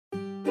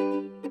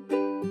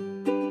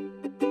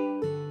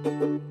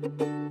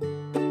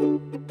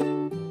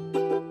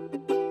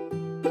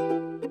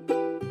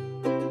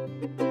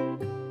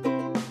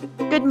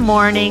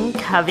morning,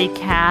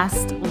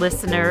 CoveyCast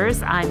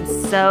listeners. I'm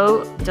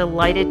so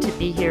delighted to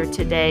be here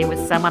today with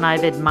someone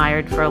I've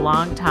admired for a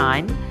long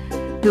time,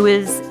 who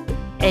is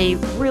a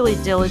really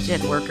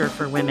diligent worker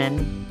for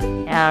women.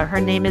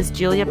 Her name is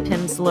Julia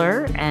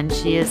Pimsleur, and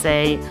she is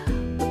a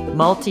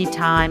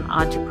multi-time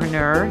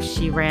entrepreneur.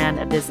 She ran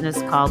a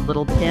business called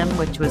Little Pim,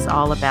 which was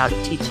all about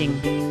teaching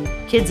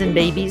kids and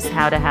babies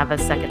how to have a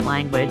second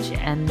language.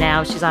 And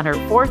now she's on her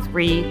fourth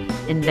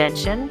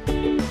reinvention,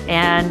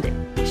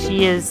 and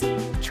she is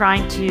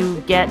trying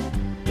to get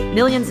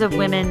millions of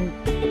women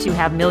to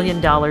have $1 million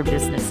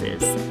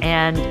businesses.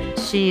 And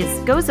she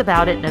goes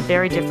about it in a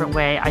very different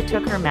way. I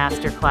took her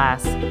master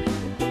class,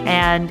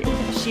 and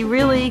she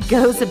really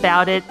goes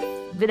about it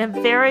in a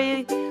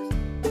very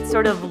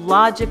sort of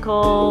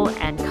logical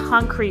and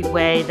concrete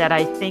way that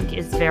I think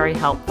is very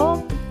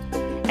helpful.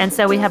 And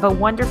so we have a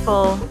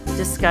wonderful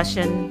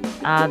discussion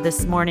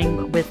this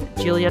morning with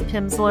Julia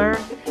Pimsleur.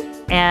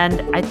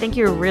 And I think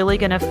you're really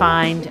going to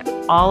find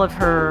all of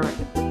her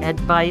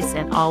advice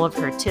and all of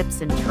her tips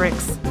and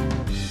tricks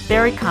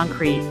very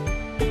concrete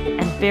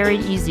and very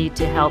easy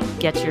to help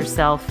get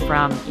yourself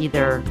from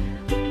either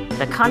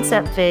the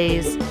concept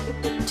phase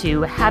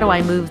to how do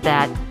I move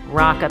that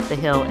rock up the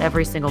hill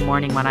every single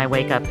morning when I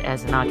wake up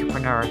as an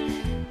entrepreneur.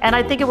 And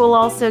I think it will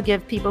also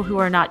give people who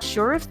are not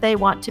sure if they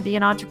want to be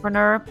an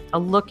entrepreneur a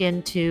look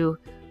into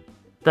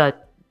the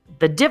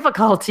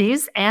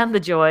difficulties and the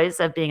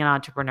joys of being an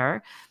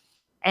entrepreneur.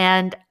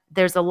 And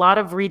there's a lot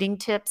of reading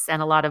tips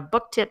and a lot of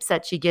book tips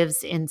that she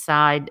gives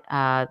inside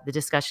the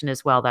discussion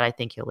as well that I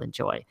think you'll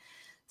enjoy.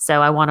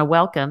 So I want to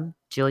welcome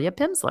Julia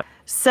Pimsleur.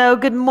 So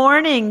good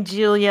morning,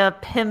 Julia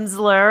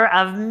Pimsleur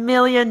of $1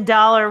 Million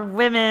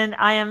Women.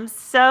 I am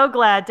so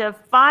glad to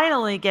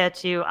finally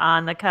get you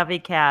on the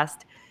CoveyCast.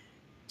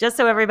 Just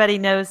so everybody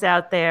knows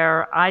out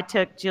there, I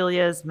took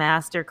Julia's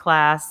master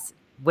class,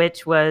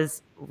 which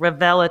was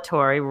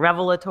revelatory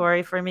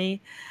for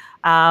me.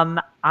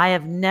 I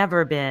have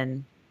never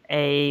been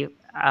a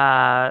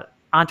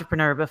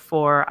entrepreneur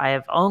before. I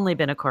have only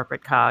been a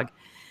corporate cog,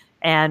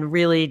 and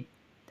really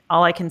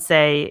all I can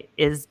say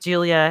is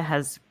Julia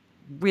has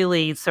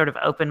really sort of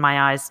opened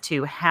my eyes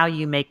to how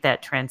you make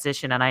that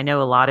transition. And I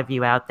know a lot of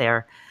you out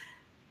there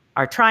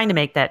are trying to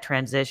make that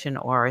transition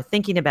or are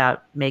thinking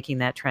about making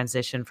that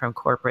transition from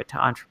corporate to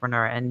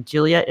entrepreneur. And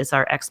Julia is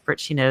our expert.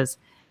 She knows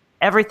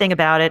everything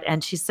about it,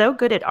 and she's so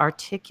good at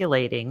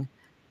articulating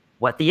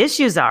what the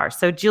issues are.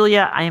 So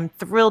Julia, I am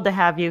thrilled to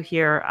have you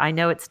here. I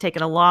know it's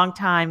taken a long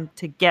time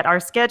to get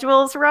our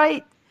schedules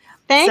right.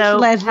 Thanks, So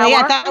Leslie.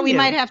 I thought we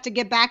might have to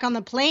get back on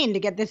the plane to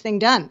get this thing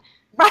done.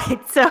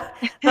 Right. So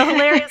the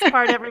hilarious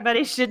part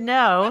everybody should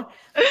know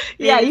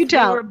you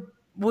tell.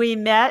 We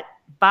met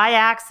by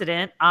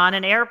accident on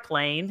an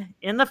airplane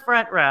in the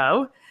front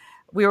row.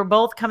 We were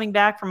both coming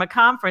back from a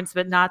conference,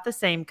 but not the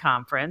same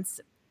conference.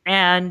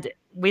 And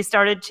we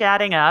started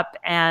chatting up,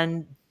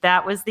 and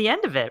that was the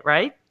end of it,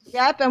 right?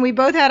 Yep, and we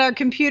both had our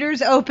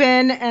computers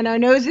open and our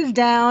noses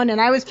down, and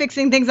I was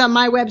fixing things on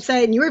my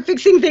website, and you were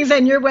fixing things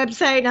on your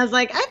website, and I was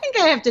like, I think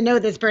I have to know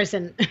this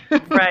person.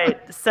 Right,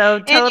 so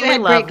totally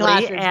lovely,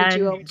 classes,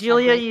 and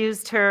Julia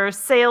used her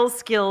sales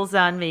skills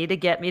on me to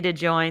get me to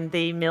join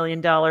the $1 Million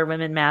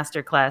Women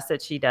Masterclass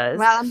that she does.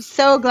 Well, I'm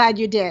so glad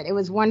you did. It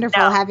was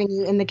wonderful having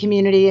you in the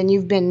community, and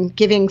you've been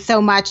giving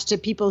so much to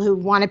people who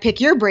want to pick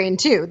your brain,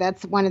 too.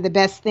 That's one of the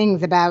best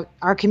things about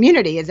our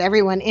community is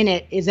everyone in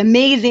it is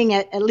amazing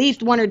at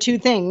least one or two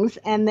things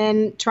and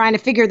then trying to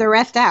figure the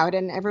rest out,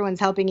 and everyone's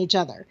helping each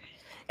other.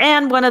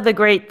 And one of the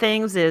great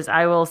things is,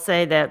 I will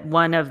say that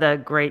one of the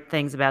great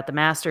things about the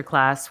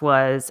masterclass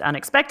was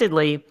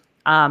unexpectedly,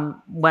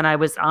 when I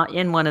was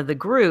in one of the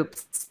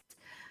groups,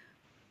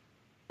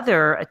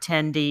 other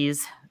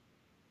attendees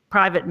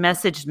private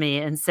messaged me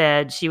and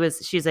said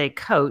she's a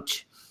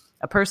coach,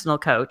 a personal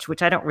coach,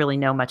 which I don't really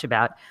know much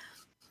about.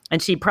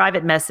 And she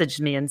private messaged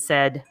me and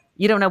said,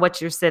 "You don't know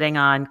what you're sitting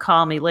on,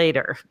 call me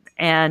later."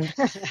 And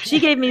she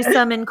gave me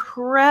some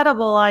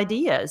incredible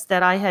ideas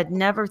that I had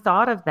never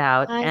thought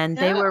about. And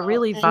they were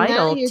really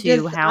vital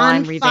to how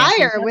I'm revamping. On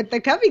fire with the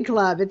Covey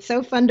Club. It's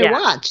so fun to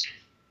watch.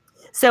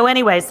 So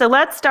anyway, so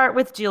let's start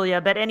with Julia.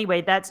 But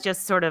anyway, that's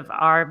just sort of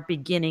our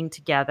beginning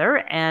together.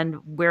 And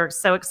we're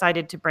so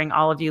excited to bring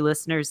all of you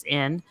listeners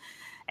in.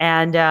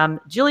 And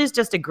Julia's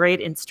just a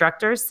great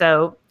instructor.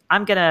 So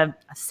I'm going to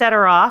set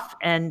her off,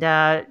 and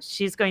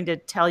she's going to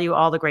tell you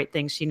all the great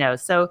things she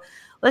knows. So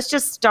let's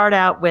just start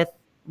out with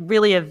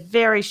really a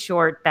very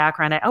short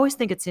background. I always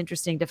think it's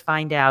interesting to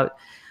find out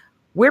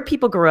where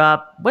people grew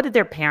up, what did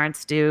their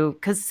parents do?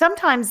 Because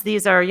sometimes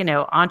these are,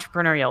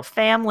 entrepreneurial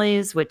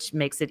families, which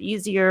makes it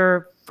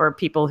easier for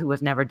people who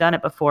have never done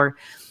it before.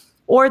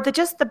 Or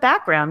just the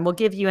background will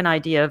give you an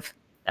idea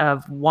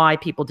of why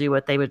people do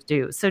what they would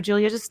do. So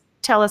Julia, just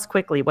tell us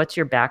quickly, what's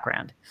your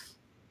background?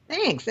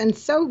 Thanks. And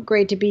so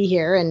great to be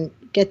here and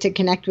get to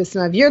connect with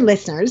some of your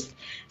listeners.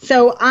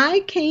 So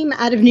I came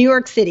out of New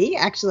York City,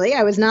 actually.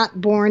 I was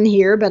not born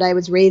here, but I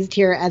was raised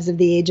here as of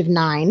the age of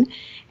 9.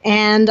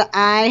 And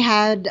I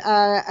had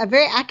a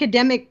very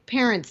academic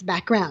parents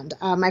background.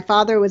 My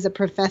father was a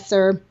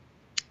professor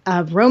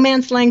of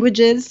Romance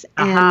languages,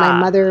 and my Aha.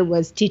 mother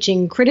was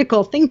teaching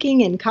critical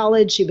thinking in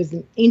college. She was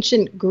an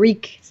ancient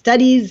Greek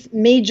studies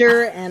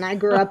major, and I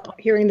grew up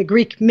hearing the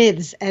Greek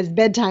myths as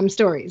bedtime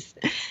stories.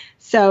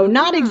 So,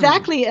 not Mm.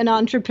 exactly an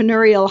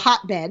entrepreneurial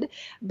hotbed,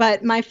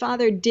 but my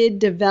father did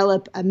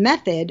develop a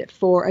method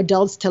for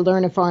adults to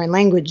learn a foreign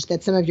language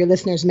that some of your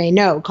listeners may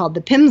know called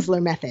the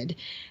Pimsleur method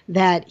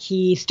that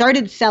he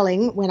started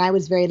selling when I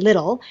was very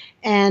little.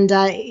 And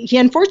he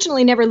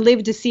unfortunately never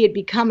lived to see it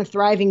become a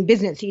thriving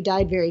business. He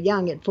died very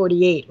young at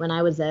 48 when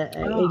I was a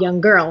Oh.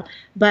 young girl.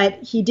 But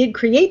he did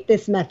create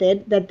this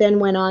method that then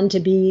went on to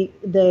be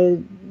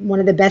one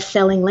of the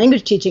best-selling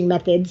language teaching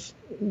methods,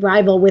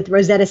 rival with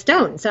Rosetta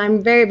Stone. So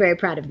I'm very, very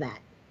proud of that.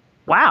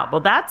 Wow.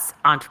 Well, that's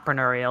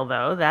entrepreneurial,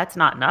 though. That's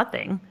not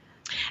nothing.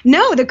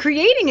 No, the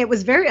creating it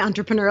was very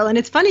entrepreneurial. And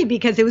it's funny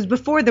because it was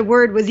before the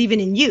word was even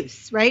in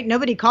use, right?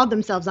 Nobody called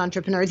themselves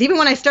entrepreneurs. Even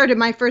when I started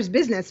my first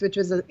business, which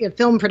was a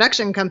film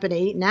production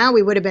company, now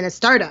we would have been a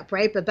startup,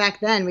 right? But back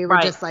then we were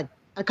Right. just like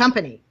a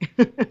company.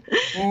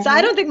 So I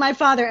Hmm. don't think my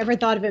father ever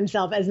thought of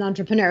himself as an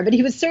entrepreneur, but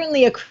he was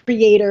certainly a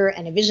creator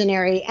and a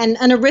visionary and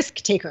a risk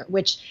taker,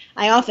 which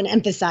I often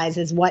emphasize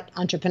is what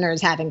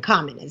entrepreneurs have in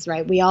common is,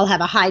 right? We all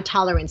have a high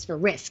tolerance for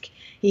risk.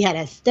 He had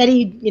a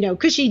steady,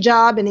 cushy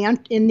job in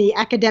the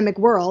academic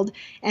world,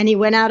 and he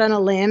went out on a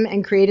limb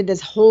and created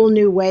this whole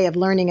new way of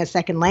learning a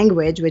second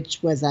language, which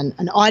was an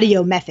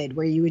audio method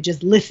where you would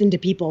just listen to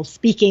people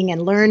speaking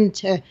and learn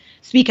to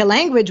speak a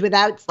language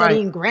without Right.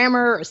 studying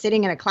grammar or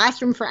sitting in a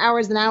classroom for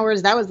hours and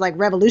hours. That was like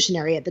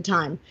revolutionary at the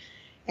time.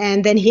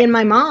 And then he and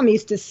my mom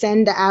used to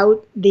send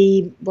out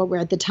what were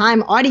at the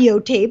time audio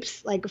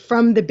tapes, like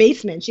from the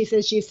basement. She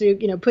says she used to,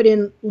 put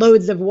in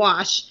loads of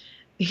wash,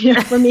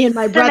 for me and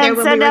my And brother then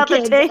when we send were out the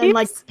kids, and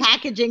like tapes.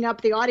 packaging up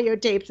the audio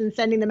tapes and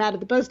sending them out of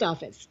the post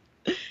office.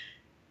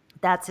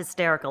 That's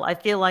hysterical. I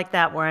feel like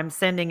that where I'm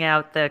sending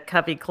out the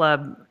Covey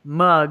Club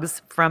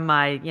mugs from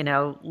my,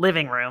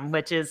 living room,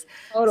 which is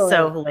so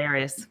Totally.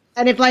 hilarious.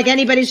 And if like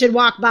anybody should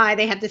walk by,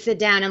 they have to sit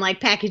down and like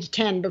package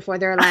 10 before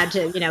they're allowed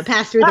to,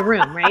 pass through the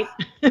room, right?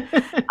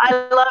 I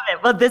love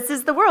it. Well, this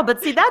is the world.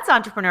 But see, that's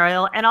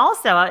entrepreneurial. And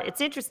also, it's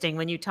interesting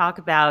when you talk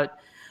about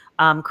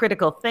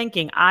critical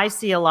thinking. I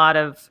see a lot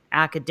of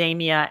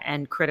academia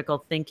and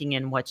critical thinking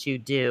in what you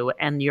do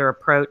and your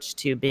approach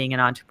to being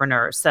an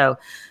entrepreneur. So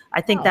I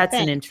think Oh, that's an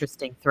thanks.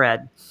 interesting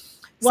thread.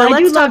 Well, So I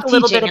do let's talk love a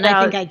little bit teaching, and I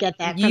think about I get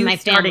that from you my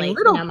starting family.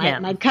 Little My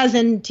Pim.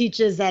 cousin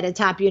teaches at a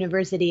top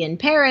university in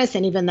Paris,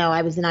 and even though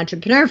I was an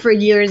entrepreneur for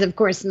years, of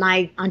course,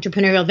 my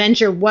entrepreneurial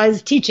venture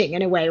was teaching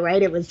in a way,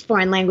 right? It was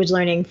foreign language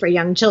learning for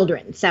young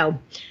children. So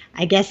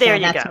I guess There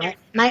you that's go.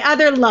 my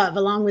other love,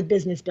 along with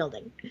business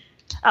building.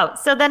 Oh,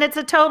 so then it's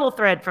a total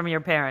thread from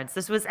your parents.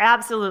 This was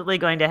absolutely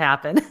going to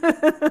happen.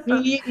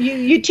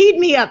 You teed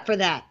me up for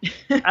that.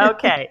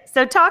 Okay.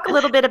 So talk a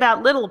little bit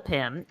about Little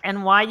Pim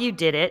and why you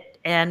did it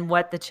and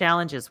what the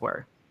challenges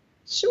were.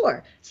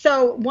 Sure.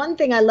 So, one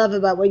thing I love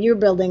about what you're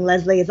building,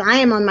 Leslie, is I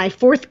am on my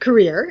fourth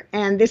career,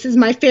 and this is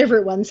my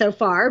favorite one so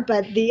far,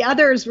 but the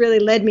others really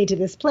led me to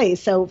this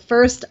place. So,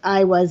 first,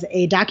 I was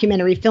a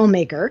documentary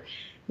filmmaker,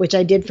 which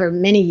I did for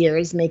many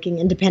years, making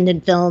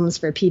independent films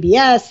for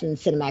PBS and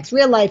Cinemax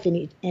Real Life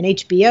and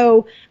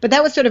HBO. But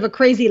that was sort of a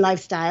crazy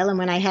lifestyle. And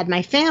when I had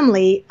my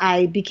family,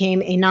 I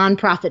became a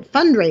nonprofit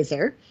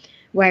fundraiser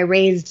where I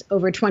raised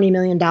over $20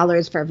 million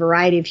dollars for a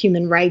variety of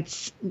human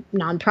rights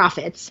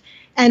nonprofits.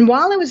 And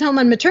while I was home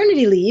on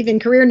maternity leave in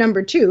career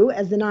number 2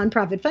 as the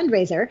nonprofit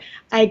fundraiser,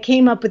 I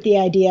came up with the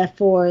idea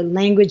for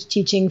language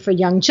teaching for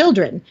young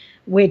children,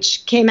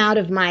 which came out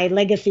of my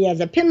legacy as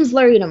a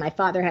Pimsleur, my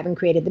father having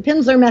created the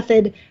Pimsleur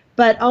method,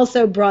 but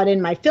also brought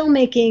in my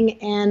filmmaking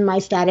and my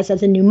status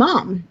as a new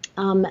mom.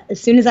 As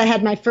soon as I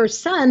had my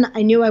first son,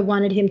 I knew I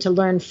wanted him to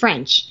learn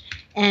French.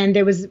 And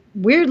there was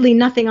weirdly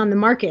nothing on the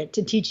market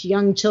to teach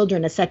young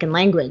children a second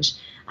language.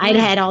 I'd Mm,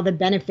 had all the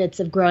benefits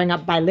of growing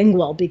up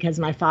bilingual because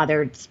my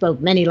father spoke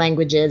many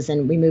languages,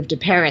 and we moved to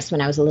Paris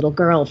when I was a little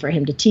girl for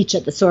him to teach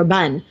at the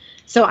Sorbonne.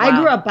 So I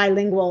grew wow. up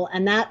bilingual,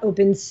 and that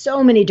opened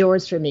so many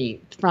doors for me,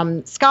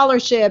 from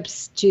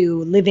scholarships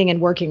to living and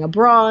working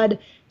abroad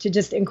to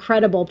just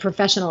incredible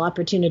professional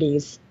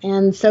opportunities.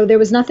 And so there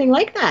was nothing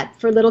like that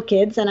for little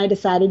kids, and I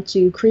decided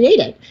to create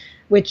it,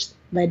 which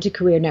led to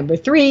career number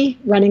 3,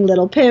 running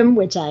Little Pim,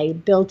 which I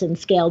built and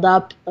scaled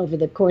up over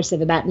the course of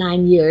about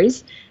 9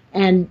 years,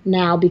 and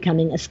now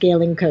becoming a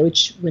scaling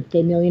coach with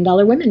the Million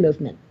Dollar Women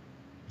movement.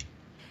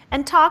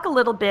 And talk a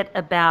little bit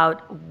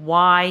about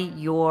why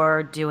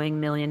you're doing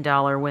Million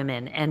Dollar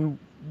Women and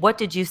what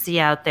did you see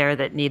out there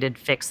that needed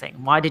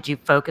fixing? Why did you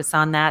focus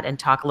on that? And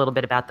talk a little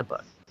bit about the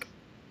book.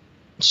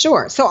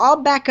 Sure. So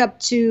I'll back up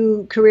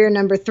to career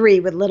number 3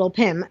 with Little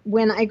Pim.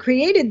 When I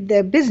created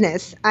the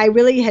business, I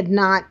really had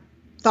not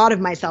thought of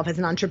myself as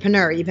an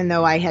entrepreneur, even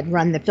though I had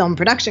run the film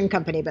production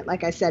company. But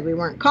like I said, we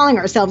weren't calling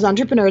ourselves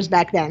entrepreneurs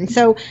back then.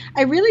 So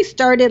I really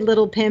started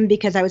Little Pim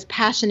because I was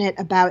passionate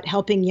about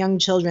helping young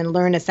children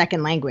learn a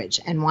second language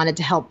and wanted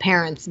to help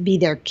parents be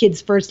their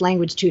kids' first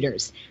language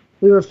tutors.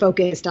 We were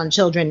focused on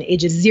children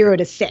ages 0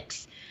 to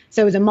 6.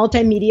 So it was a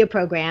multimedia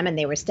program, and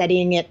they were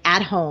studying it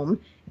at home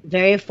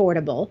very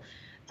affordable.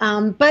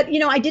 But,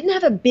 I didn't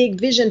have a big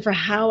vision for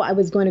how I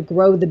was going to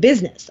grow the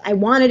business. I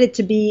wanted it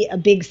to be a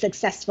big,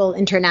 successful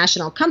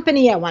international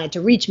company. I wanted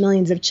to reach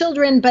millions of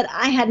children, but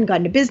I hadn't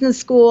gone to business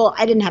school.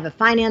 I didn't have a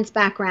finance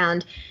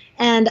background.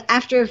 And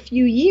after a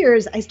few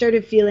years, I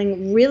started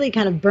feeling really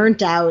kind of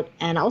burnt out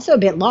and also a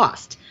bit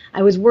lost.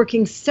 I was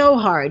working so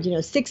hard,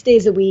 6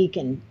 days a week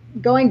and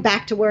going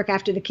back to work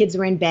after the kids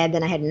were in bed.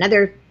 Then I had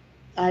another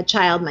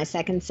child, my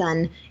second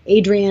son,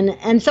 Adrian.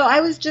 And so I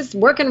was just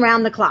working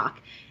around the clock.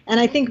 And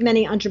I think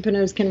many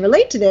entrepreneurs can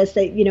relate to this,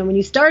 that, when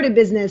you start a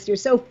business, you're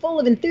so full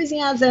of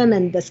enthusiasm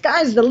and the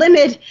sky's the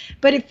limit.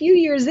 But a few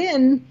years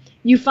in,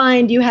 you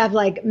find you have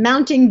like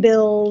mounting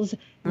bills.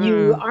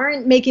 You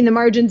aren't making the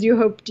margins you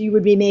hoped you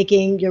would be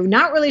making. You're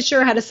not really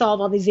sure how to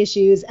solve all these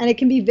issues. And it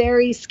can be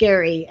very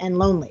scary and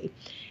lonely.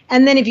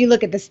 And then if you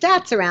look at the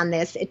stats around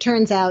this, it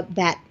turns out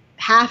that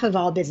half of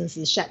all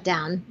businesses shut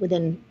down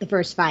within the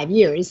first 5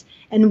 years,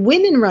 and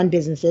women-run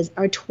businesses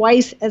are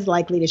twice as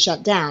likely to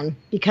shut down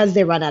because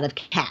they run out of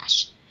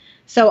cash.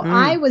 So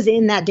I was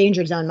in that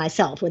danger zone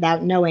myself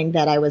without knowing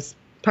that I was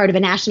part of a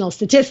national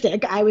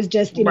statistic. I was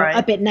just,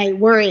 up at night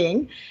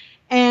worrying.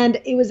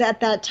 And it was at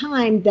that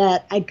time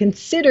that I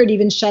considered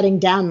even shutting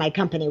down my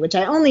company, which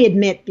I only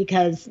admit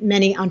because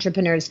many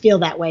entrepreneurs feel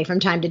that way from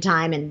time to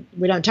time, and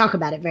we don't talk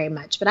about it very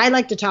much. But I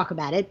like to talk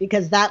about it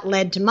because that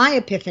led to my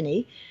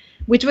epiphany,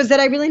 which was that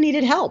I really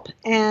needed help.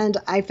 And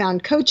I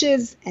found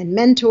coaches and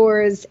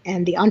mentors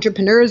and the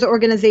Entrepreneurs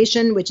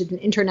Organization, which is an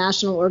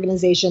international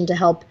organization to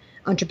help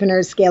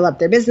entrepreneurs scale up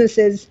their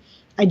businesses.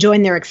 I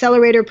joined their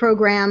accelerator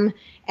program,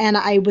 and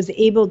I was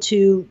able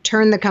to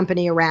turn the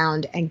company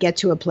around and get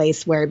to a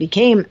place where it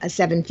became a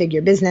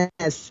 7-figure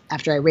business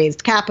after I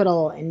raised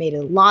capital and made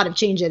a lot of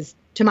changes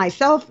to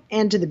myself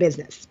and to the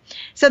business.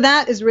 So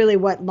that is really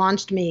what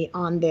launched me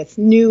on this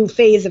new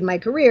phase of my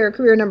career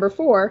number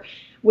 4,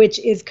 which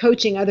is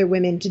coaching other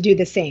women to do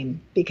the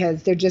same,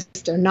 because there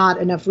just are not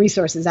enough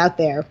resources out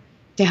there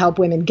to help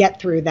women get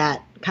through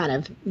that kind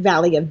of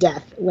valley of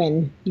death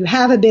when you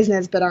have a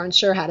business but aren't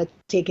sure how to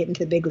take it into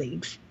the big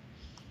leagues.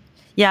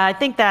 Yeah, I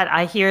think that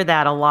I hear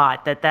that a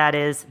lot, that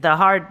is the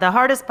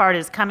hardest part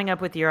is coming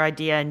up with your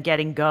idea and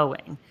getting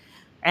going.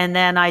 And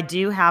then I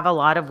do have a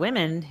lot of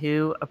women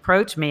who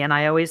approach me, and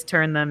I always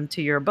turn them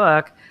to your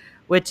book,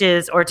 or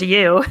to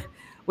you,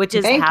 which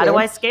is how do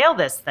I scale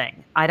this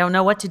thing? I don't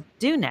know what to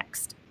do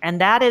next. And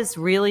that's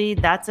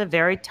a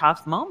very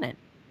tough moment.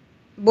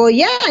 Well,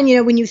 yeah.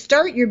 And, when you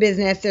start your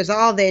business, there's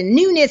all the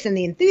newness and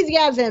the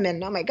enthusiasm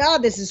and, oh my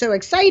God, this is so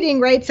exciting,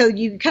 right? So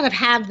you kind of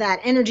have that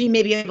energy.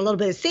 Maybe you have a little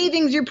bit of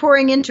savings you're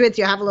pouring into it.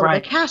 So you have a little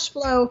bit of cash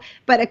flow.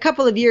 But a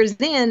couple of years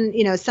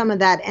in, some of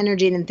that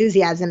energy and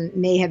enthusiasm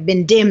may have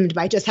been dimmed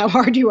by just how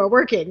hard you are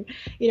working.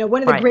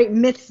 One of the great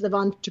myths of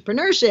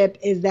entrepreneurship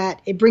is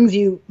that it brings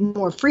you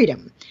more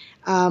freedom.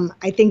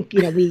 I think,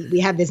 we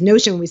have this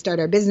notion when we start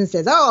our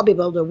businesses, I'll be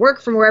able to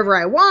work from wherever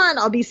I want.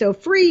 I'll be so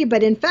free.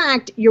 But in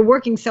fact, you're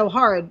working so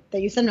hard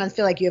that you sometimes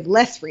feel like you have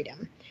less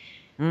freedom.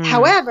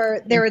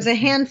 However, there is a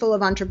handful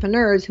of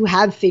entrepreneurs who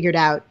have figured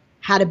out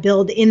how to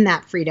build in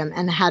that freedom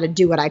and how to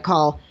do what I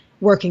call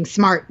working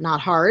smart,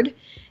 not hard.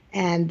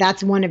 And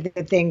that's one of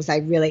the things I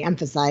really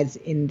emphasize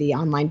in the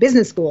online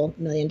business school,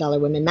 $1 Million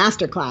Women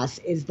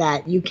Masterclass, is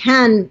that you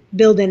can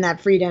build in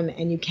that freedom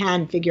and you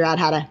can figure out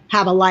how to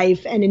have a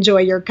life and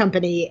enjoy your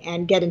company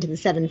and get into the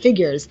 7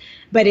 figures,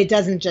 but it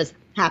doesn't just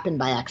happen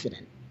by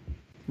accident.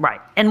 Right.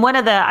 And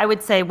I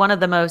would say one of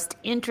the most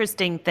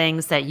interesting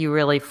things that you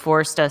really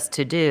forced us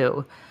to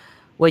do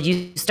was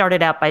you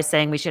started out by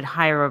saying we should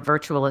hire a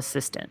virtual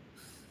assistant.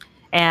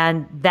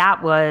 And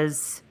that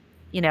was,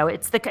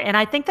 and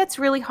I think that's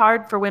really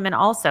hard for women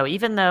also,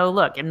 even though,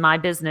 look, in my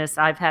business,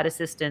 I've had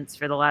assistants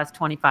for the last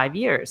 25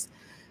 years.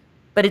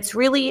 But it's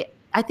really,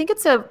 I think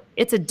it's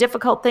a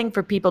difficult thing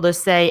for people to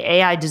say,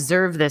 A, I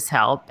deserve this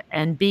help,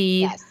 and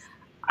B,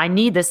 I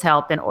need this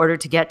help in order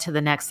to get to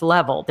the next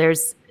level.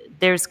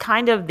 There's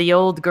kind of the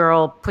old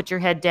girl, put your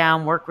head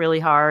down, work really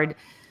hard,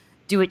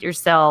 do it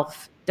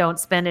yourself, don't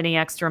spend any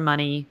extra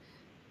money.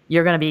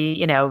 You're going to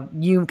be,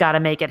 you've got to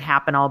make it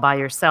happen all by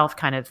yourself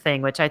kind of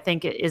thing, which I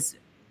think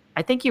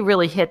you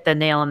really hit the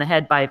nail on the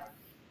head by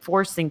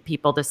forcing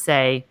people to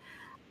say,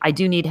 I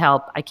do need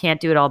help. I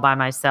can't do it all by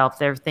myself.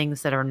 There are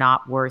things that are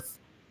not worth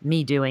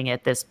me doing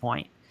at this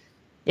point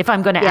if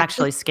I'm going to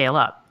actually scale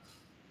up.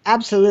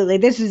 Absolutely.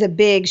 This is a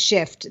big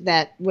shift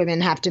that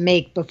women have to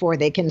make before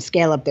they can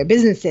scale up their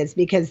businesses,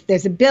 because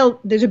there's a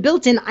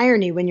built-in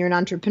irony when you're an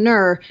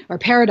entrepreneur, or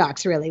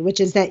paradox really, which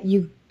is that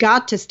you've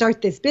got to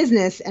start this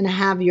business and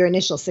have your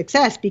initial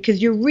success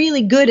because you're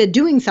really good at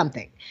doing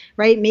something,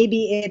 right?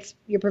 Maybe it's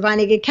you're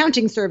providing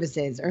accounting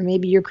services, or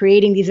maybe you're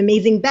creating these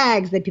amazing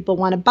bags that people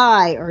want to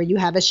buy, or you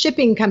have a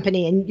shipping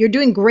company and you're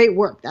doing great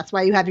work. That's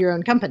why you have your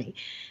own company.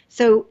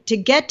 So to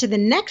get to the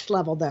next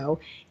level, though,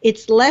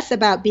 it's less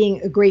about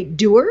being a great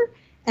doer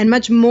and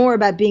much more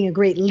about being a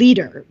great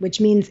leader,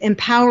 which means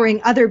empowering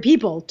other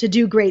people to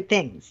do great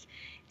things.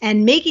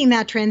 And making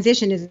that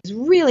transition is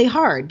really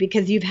hard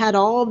because you've had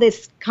all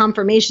this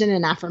confirmation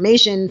and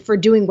affirmation for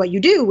doing what you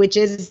do, which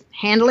is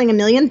handling a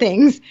million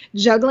things,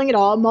 juggling it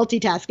all,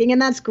 multitasking. And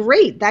that's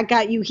great. That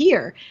got you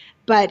here,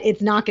 but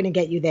it's not going to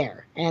get you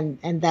there. And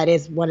that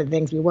is one of the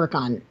things we work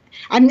on.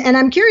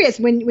 I'm curious,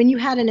 when you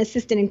had an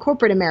assistant in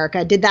corporate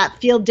America, did that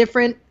feel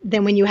different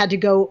than when you had to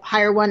go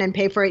hire one and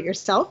pay for it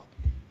yourself?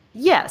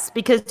 Yes,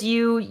 because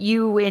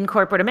you in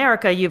corporate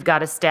America, you've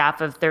got a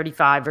staff of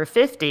 35 or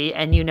 50,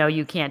 and you know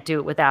you can't do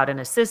it without an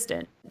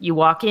assistant. You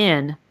walk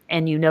in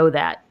and you know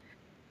that.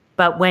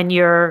 But when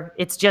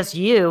it's just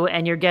you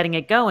and you're getting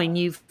it going,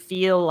 you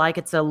feel like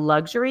it's a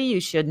luxury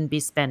you shouldn't be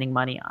spending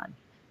money on.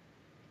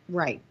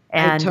 Right. I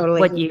And totally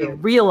what hear you you.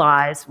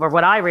 realize, or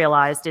what I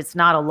realized, it's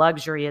not a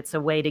luxury, it's a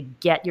way to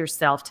get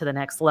yourself to the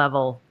next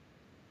level.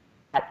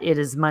 It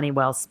is money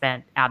well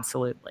spent,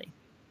 absolutely.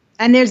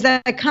 And there's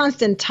that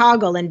constant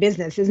toggle in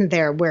business, isn't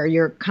there, where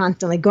you're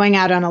constantly going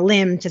out on a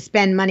limb to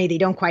spend money that you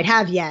don't quite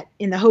have yet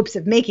in the hopes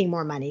of making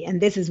more money.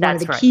 And this is one of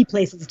the That's right. key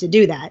places to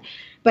do that.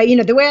 But,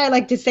 the way I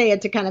like to say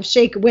it to kind of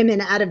shake women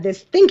out of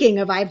this thinking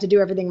of I have to do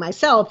everything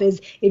myself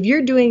is if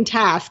you're doing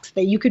tasks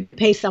that you could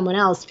pay someone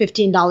else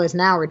 $15 an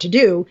hour to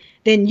do,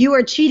 then you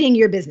are cheating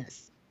your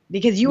business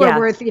because you are Yeah,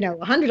 worth,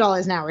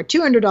 $100 an hour,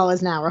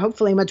 $200 an hour,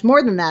 hopefully much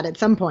more than that at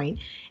some point.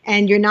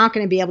 And you're not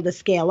going to be able to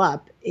scale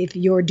up if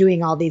you're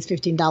doing all these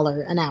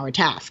 $15 an hour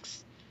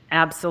tasks.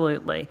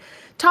 absolutely.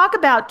 Talk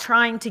about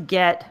trying to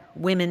get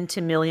women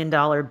to $1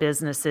 million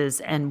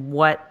businesses and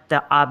what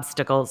the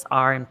obstacles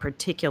are in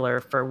particular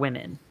for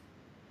women.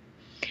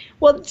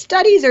 Well,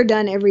 studies are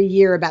done every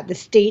year about the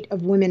state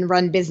of women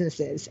run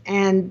businesses,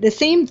 and the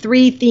same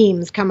three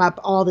themes come up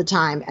all the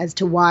time as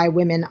to why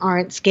women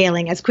aren't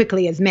scaling as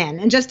quickly as men.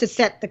 And just to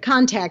set the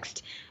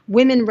context,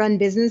 women run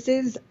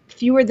businesses,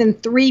 fewer than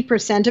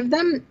 3% of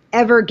them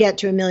ever get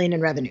to a million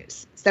in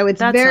revenues. So it's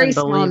That's very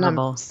small unbelievable.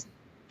 numbers,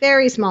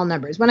 very small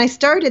numbers. When I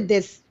started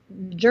this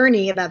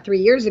journey about 3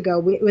 years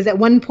ago, it was at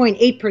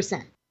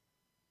 1.8%.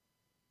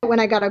 When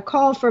I got a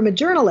call from a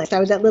journalist, I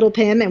was at Little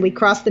Pim and we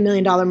crossed the $1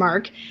 million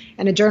mark.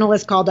 And a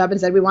journalist called up and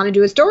said, "We want to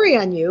do a story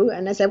on you."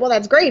 And I said, "Well,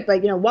 that's great,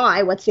 but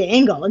why? What's the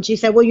angle?" And she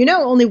said, "Well,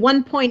 only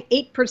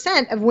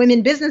 1.8% of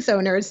women business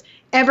owners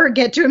ever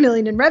get to a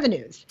million in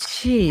revenues." And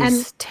Jeez, while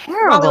I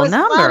terrible was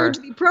flattered number.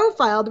 to be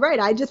profiled, right,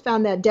 I just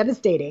found that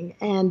devastating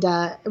and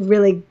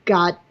really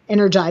got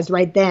energized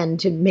right then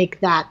to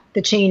make that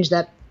the change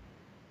that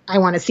I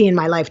want to see in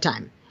my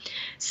lifetime.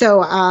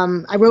 So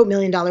I wrote $1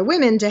 Million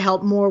Women to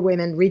help more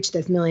women reach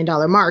this $1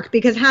 million mark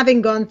because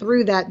having gone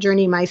through that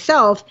journey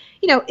myself,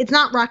 it's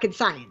not rocket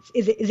science.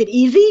 Is it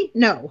easy?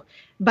 No.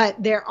 But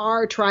there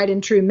are tried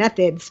and true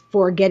methods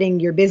for getting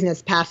your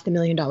business past the $1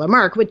 million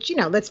mark, which,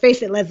 let's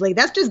face it, Leslie,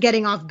 that's just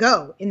getting off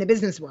go in the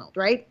business world,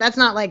 right? That's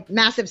not like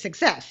massive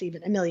success,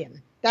 even a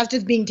million. That's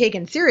just being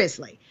taken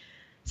seriously.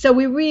 So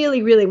we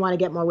really, really want to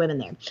get more women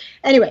there.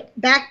 Anyway,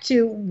 back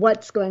to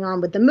what's going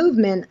on with the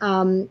movement.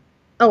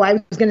 I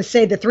was going to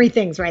say the three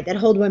things, right, that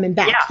hold women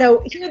back. Yeah,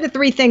 So here are the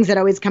three things that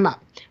always come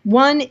up.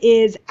 One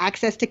is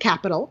access to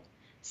capital.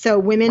 So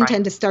women right.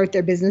 tend to start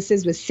their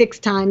businesses with 6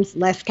 times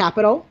less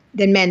capital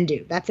than men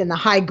do. That's in the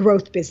high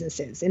growth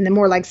businesses. In the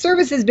more like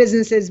services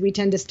businesses, we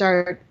tend to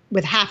start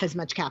with half as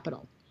much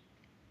capital.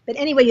 But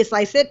any way you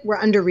slice it, we're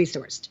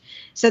under-resourced.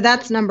 So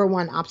that's number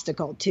one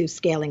obstacle to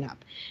scaling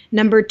up.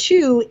 Number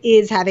two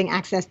is having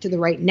access to the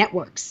right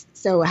networks.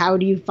 So how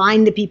do you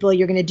find the people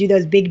you're going to do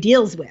those big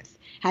deals with?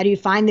 How do you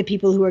find the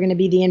people who are going to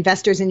be the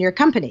investors in your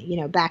company?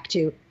 Back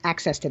to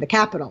access to the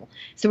capital.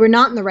 So we're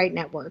not in the right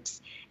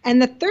networks.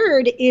 And the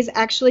third is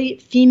actually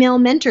female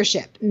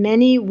mentorship.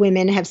 Many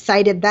women have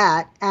cited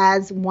that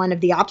as one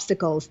of the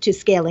obstacles to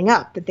scaling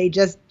up, that they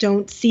just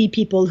don't see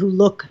people who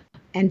look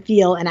and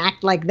feel and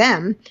act like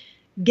them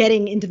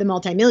getting into the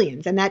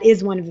multi-millions. And that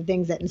is one of the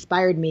things that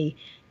inspired me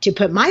to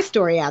put my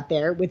story out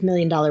there with $1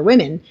 Million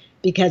Women,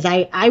 because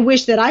I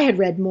wish that I had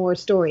read more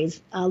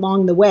stories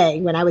along the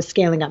way when I was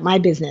scaling up my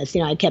business.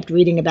 I kept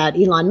reading about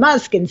Elon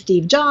Musk and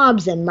Steve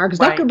Jobs and Mark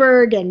Right.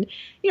 Zuckerberg, and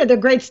they're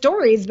great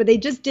stories, but they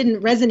just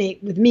didn't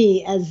resonate with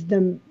me as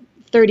the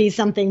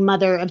 30-something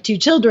mother of two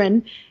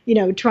children,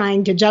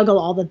 trying to juggle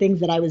all the things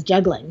that I was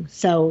juggling.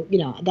 So,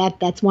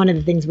 that's one of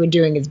the things we're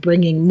doing is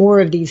bringing more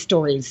of these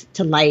stories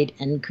to light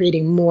and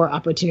creating more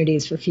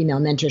opportunities for female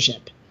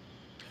mentorship.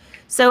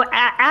 So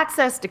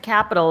access to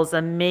capital is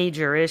a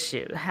major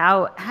issue.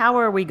 How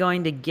are we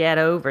going to get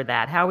over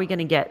that? How are we going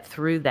to get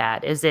through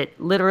that? Is it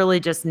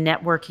literally just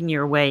networking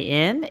your way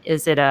in?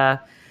 Is it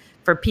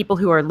for people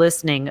who are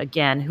listening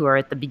again, who are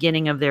at the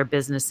beginning of their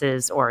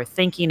businesses or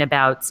thinking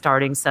about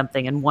starting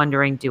something and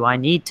wondering, do I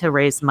need to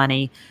raise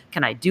money?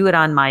 Can I do it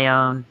on my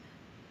own?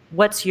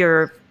 What's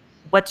your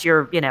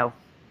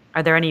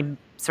are there any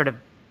sort of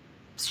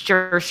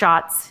sure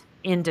shots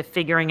into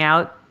figuring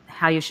out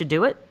how you should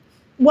do it?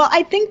 Well,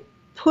 I think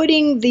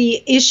putting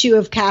the issue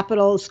of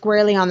capital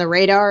squarely on the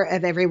radar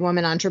of every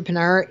woman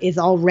entrepreneur is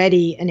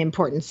already an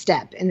important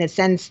step, in the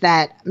sense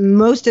that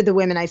most of the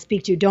women I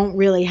speak to don't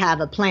really have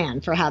a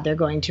plan for how they're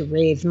going to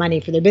raise money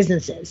for their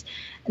businesses.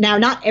 Now,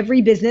 not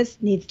every business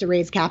needs to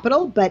raise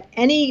capital, but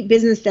any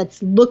business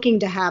that's looking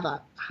to have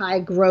a high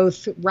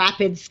growth,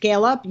 rapid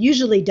scale up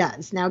usually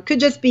does. Now, it could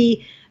just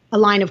be a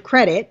line of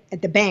credit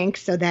at the bank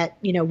so that,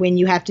 when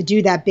you have to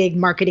do that big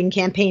marketing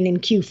campaign in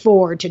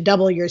Q4 to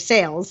double your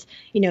sales,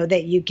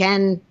 that you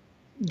can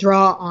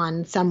draw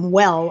on some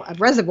well of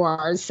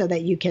reservoirs so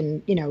that you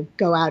can,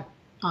 go out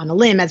on a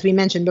limb. As we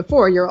mentioned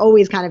before, you're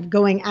always kind of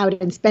going out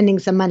and spending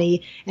some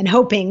money and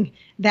hoping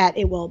that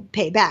it will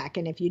pay back.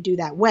 And if you do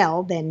that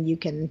well, then you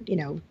can,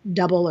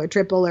 double or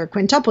triple or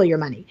quintuple your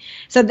money.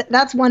 So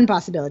that's one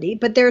possibility.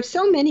 But there are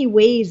so many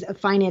ways of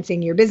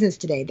financing your business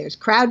today. There's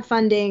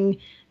crowdfunding,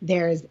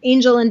 there's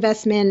angel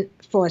investment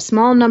for a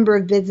small number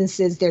of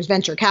businesses, there's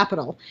venture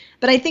capital.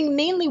 But I think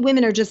mainly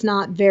women are just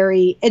not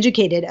very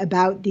educated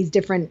about these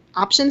different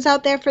options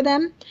out there for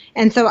them.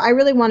 And so I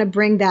really want to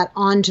bring that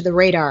onto the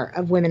radar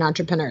of women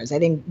entrepreneurs. I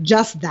think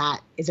just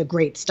that is a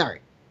great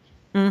start.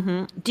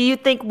 Mm-hmm. Do you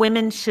think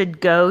women should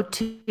go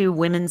to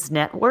women's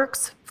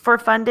networks for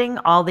funding?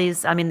 All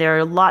these, there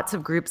are lots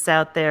of groups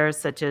out there,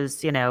 such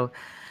as, I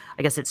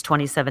guess it's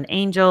 27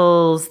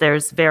 Angels.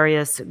 There's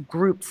various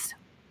groups.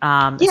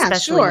 Yeah,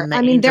 Especially sure. in the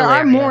angel there are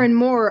area. more and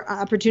more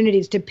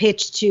opportunities to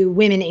pitch to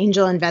women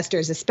angel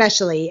investors,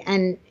 especially,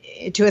 and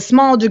to a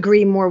small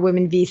degree, more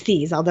women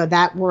VCs, although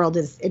that world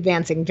is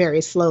advancing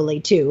very slowly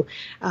too.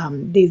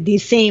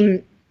 These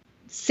same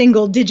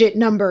single-digit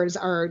numbers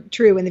are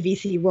true in the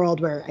VC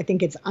world, where I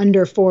think it's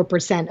under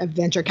 4% of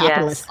venture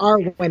capitalists are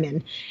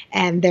women,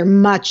 and they're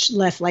much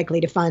less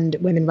likely to fund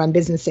women-run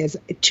businesses.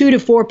 2 to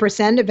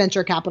 4% of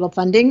venture capital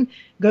funding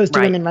goes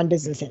to women-run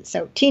businesses,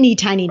 so teeny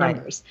tiny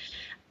numbers.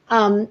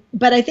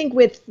 But I think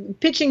with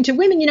pitching to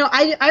women,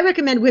 I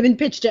recommend women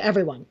pitch to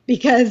everyone,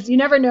 because you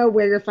never know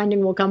where your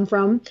funding will come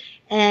from.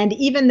 And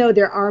even though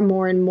there are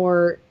more and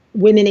more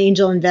women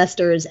angel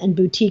investors and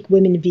boutique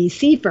women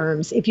VC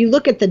firms, if you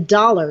look at the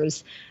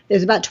dollars,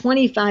 there's about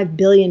 $25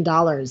 billion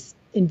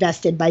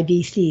invested by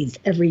VCs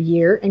every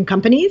year in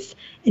companies.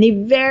 And a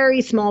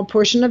very small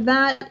portion of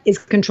that is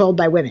controlled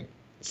by women.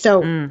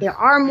 So there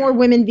are more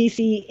women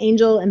VC,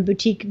 angel and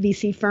boutique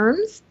VC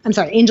firms.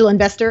 Angel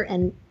investor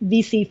and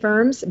VC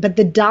firms, but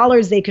the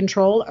dollars they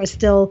control are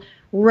still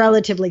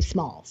relatively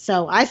small.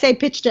 So I say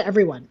pitch to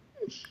everyone.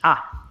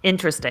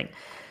 Interesting.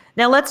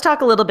 Now let's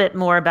talk a little bit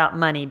more about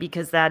money,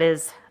 because that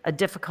is a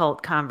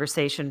difficult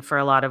conversation for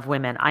a lot of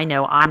women. I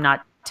know I'm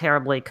not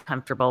terribly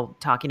comfortable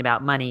talking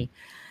about money.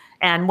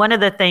 And one of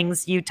the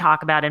things you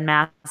talk about in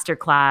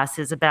Masterclass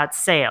is about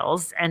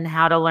sales and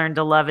how to learn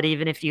to love it,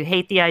 even if you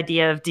hate the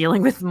idea of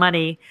dealing with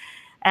money.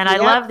 And I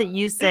love that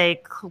you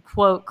say,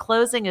 quote,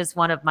 closing is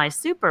one of my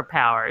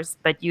superpowers,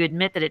 but you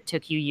admit that it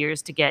took you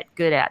years to get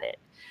good at it.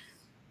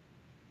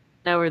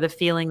 Or the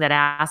feeling that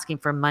asking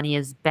for money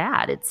is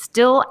bad. It's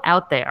still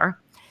out there.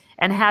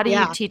 And how do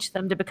you teach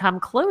them to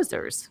become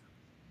closers?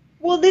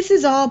 Well, this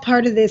is all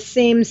part of this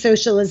same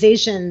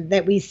socialization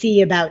that we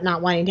see about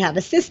not wanting to have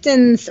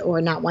assistants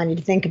or not wanting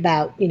to think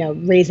about,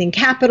 raising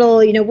capital.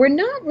 We're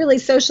not really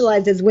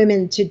socialized as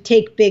women to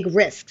take big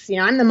risks.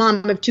 I'm the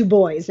mom of 2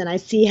 boys, and I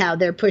see how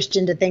they're pushed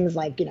into things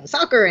like,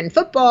 soccer and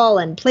football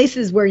and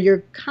places where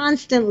you're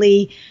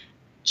constantly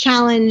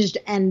challenged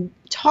and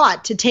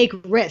taught to take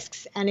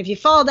risks. And if you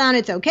fall down,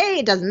 it's okay.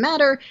 It doesn't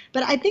matter.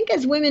 But I think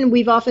as women,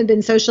 we've often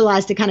been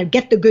socialized to kind of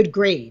get the good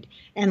grade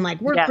and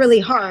work really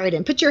hard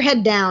and put your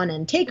head down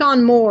and take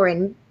on more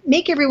and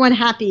make everyone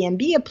happy and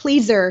be a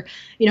pleaser.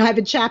 I have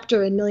a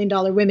chapter in $1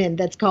 Million Women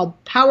that's called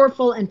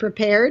Powerful and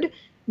Prepared,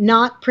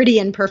 Not Pretty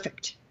and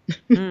Perfect.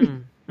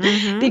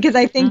 Because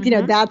I think,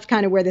 that's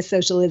kind of where the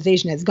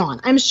socialization has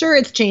gone. I'm sure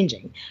it's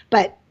changing,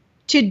 but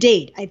to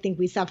date, I think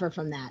we suffer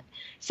from that.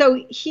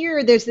 So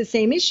here, there's the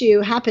same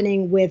issue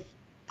happening with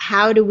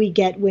how do we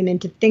get women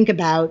to think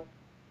about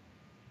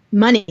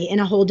money in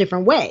a whole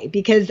different way?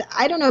 Because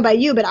I don't know about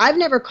you, but I've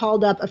never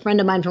called up a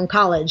friend of mine from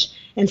college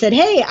and said,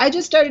 hey, I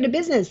just started a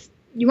business.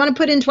 You want to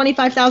put in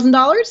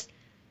 $25,000?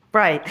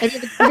 Right. Have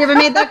you ever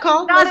made that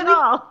call? Not Leslie? at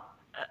all.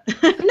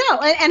 No.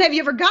 And have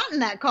you ever gotten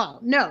that call?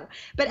 No.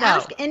 But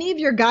ask any of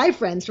your guy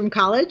friends from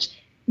college.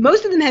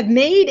 Most of them have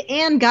made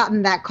and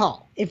gotten that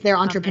call if they're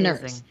entrepreneurs.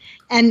 Amazing.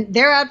 And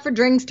they're out for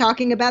drinks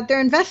talking about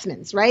their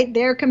investments, right?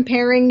 They're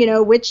comparing,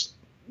 which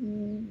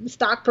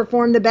stock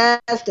performed the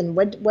best and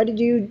what did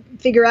you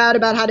figure out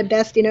about how to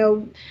best,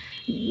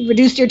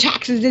 reduce your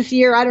taxes this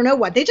year? I don't know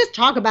what. They just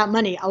talk about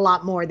money a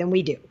lot more than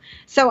we do.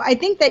 So I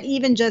think that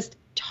even just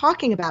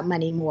talking about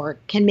money more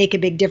can make a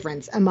big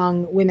difference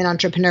among women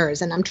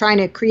entrepreneurs. And I'm trying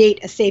to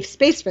create a safe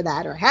space for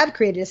that, or have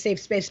created a safe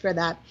space for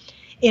that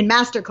in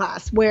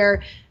Masterclass,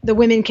 where the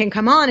women can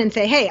come on and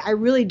say, hey, I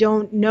really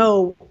don't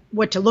know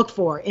what to look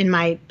for in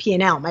my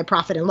P&L, my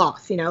profit and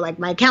loss.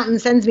 My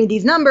accountant sends me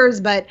these numbers,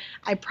 but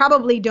I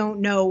probably don't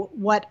know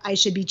what I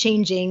should be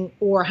changing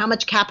or how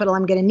much capital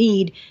I'm going to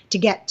need to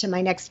get to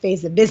my next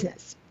phase of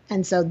business.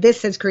 And so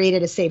this has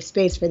created a safe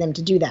space for them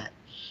to do that.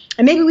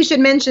 And maybe we should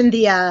mention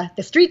the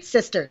Street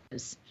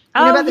Sisters.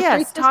 You know Oh, about the Street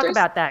yes. Talk Sisters?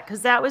 about that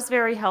because that was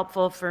very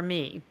helpful for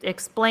me.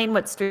 Explain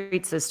what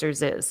Street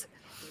Sisters is.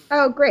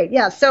 Oh, great.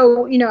 Yeah.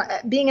 So,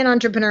 being an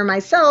entrepreneur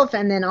myself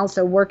and then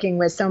also working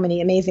with so many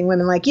amazing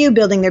women like you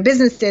building their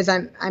businesses,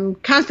 I'm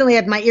constantly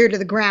at my ear to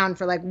the ground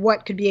for like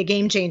what could be a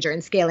game changer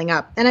in scaling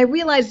up. And I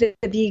realized that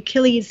the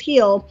Achilles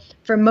heel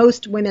for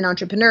most women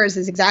entrepreneurs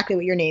is exactly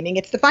what you're naming.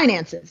 It's the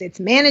finances. It's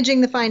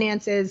managing the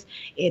finances.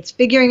 It's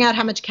figuring out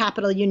how much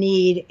capital you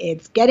need.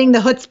 It's getting the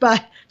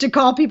chutzpah to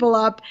call people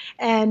up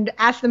and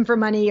ask them for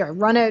money or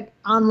run an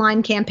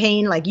online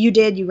campaign like you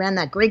did. You ran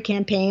that great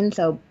campaign.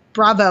 So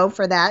bravo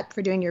for that,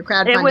 for doing your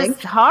crowdfunding. It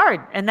was hard,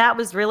 and that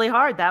was really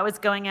hard. That was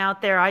going out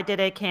there. I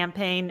did a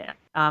campaign,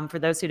 for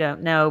those who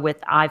don't know,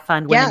 with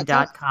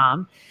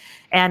ifundwomen.com,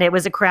 and it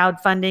was a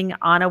crowdfunding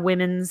on a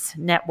women's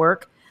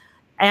network.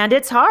 And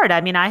it's hard. I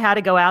mean, I had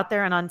to go out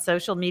there and on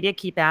social media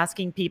keep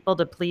asking people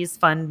to please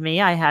fund me.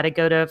 I had to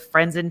go to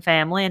friends and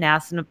family and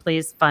ask them to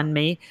please fund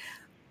me.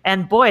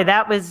 And boy,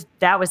 that was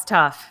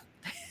tough.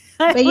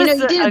 But you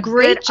did a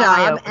great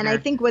job. And I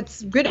think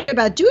what's good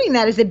about doing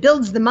that is it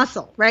builds the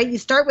muscle, right? You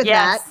start with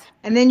that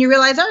and then you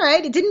realize, all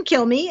right, it didn't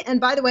kill me.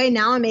 And by the way,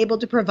 now I'm able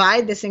to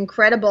provide this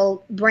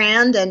incredible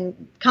brand and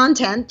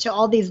content to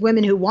all these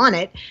women who want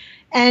it.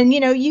 And,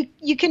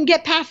 you can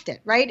get past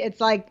it, right? It's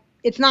like,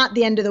 it's not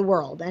the end of the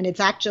world. And it's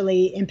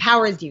actually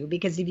empowers you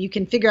because if you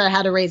can figure out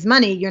how to raise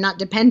money, you're not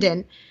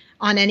dependent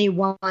on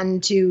anyone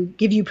to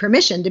give you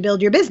permission to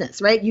build your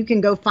business, right? You can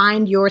go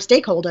find your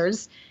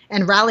stakeholders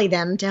and rally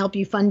them to help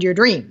you fund your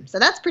dream. So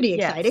that's pretty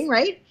exciting,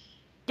 right?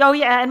 Oh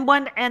yeah,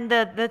 and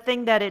the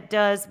thing that it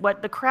does,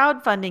 what the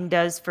crowdfunding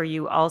does for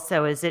you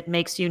also is it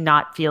makes you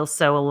not feel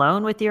so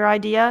alone with your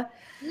idea.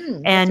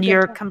 And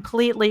you're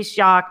completely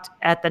shocked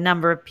at the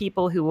number of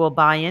people who will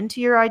buy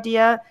into your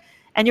idea.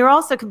 And you're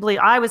also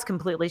I was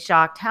completely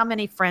shocked how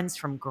many friends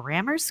from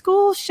grammar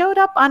school showed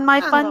up on my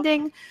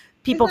funding.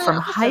 People from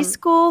high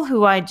school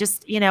who I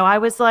just, I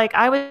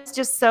was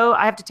just so,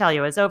 I have to tell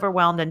you, I was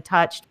overwhelmed and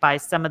touched by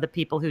some of the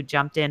people who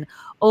jumped in.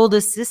 Old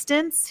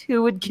assistants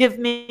who would give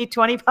me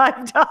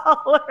 $25.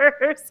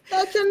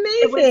 That's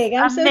amazing.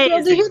 I'm so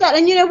thrilled to hear that.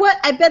 And you know what?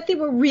 I bet they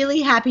were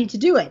really happy to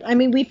do it. I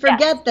mean, we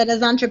forget that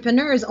as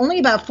entrepreneurs, only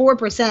about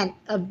 4%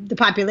 of the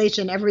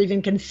population ever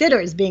even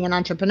considers being an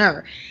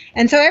entrepreneur.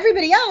 And so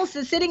everybody else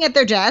is sitting at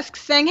their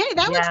desks saying, hey,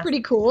 that looks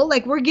pretty cool.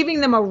 Like we're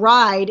giving them a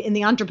ride in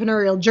the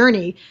entrepreneurial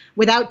journey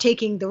without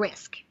taking the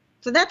risk.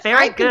 So that's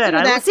very good.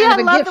 I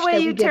love the way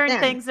you turn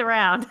things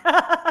around.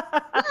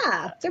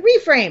 It's a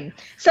reframe.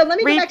 So let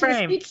me go back to the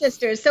Street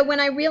Sisters. So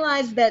when I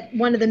realized that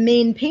one of the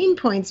main pain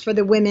points for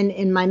the women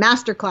in my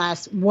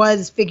masterclass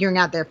was figuring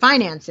out their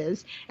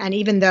finances, and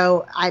even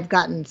though I've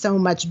gotten so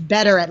much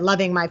better at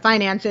loving my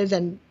finances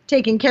and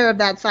taking care of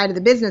that side of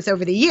the business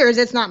over the years,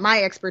 it's not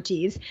my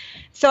expertise.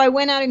 So I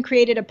went out and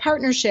created a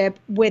partnership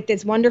with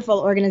this wonderful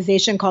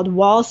organization called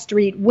Wall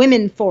Street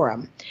Women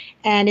Forum.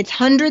 And it's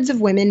hundreds of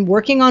women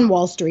working on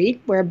Wall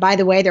Street, where, by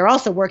the way, they're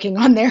also working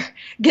on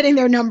getting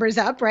their numbers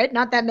up, right?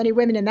 Not that many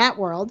women in that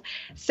world.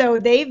 So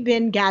they've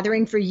been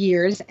gathering for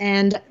years,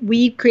 and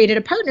we created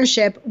a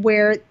partnership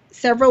where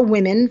several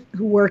women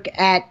who work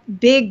at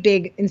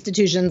big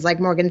institutions like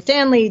Morgan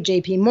Stanley,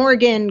 JP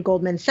Morgan,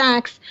 Goldman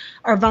Sachs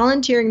are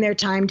volunteering their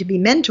time to be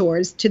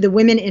mentors to the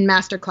women in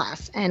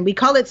masterclass. And we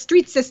call it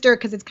Street Sister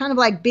because it's kind of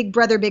like big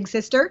brother, big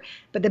sister.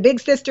 But the big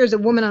sister is a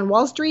woman on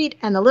Wall Street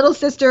and the little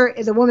sister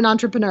is a woman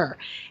entrepreneur.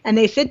 And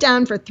they sit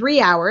down for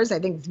 3 hours, I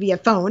think it's via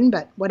phone,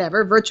 but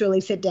whatever,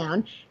 virtually sit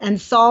down and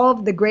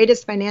solve the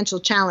greatest financial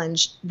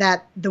challenge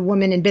that the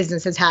woman in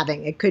business is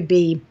having. It could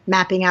be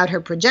mapping out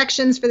her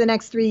projections for the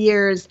next 3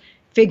 years,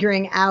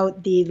 figuring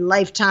out the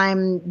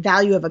lifetime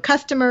value of a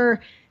customer,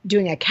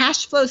 doing a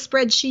cash flow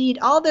spreadsheet,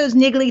 all those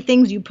niggly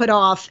things you put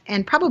off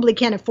and probably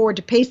can't afford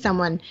to pay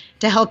someone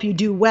to help you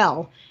do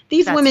well.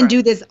 These women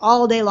do this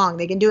all day long.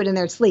 They can do it in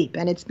their sleep.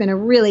 And it's been a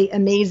really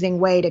amazing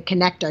way to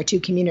connect our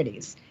two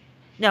communities.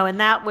 No, and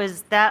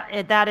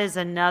that is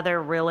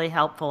another really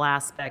helpful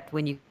aspect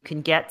when you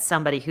can get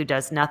somebody who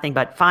does nothing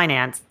but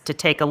finance to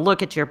take a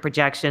look at your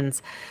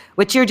projections,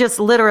 which you're just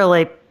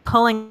literally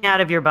pulling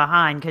out of your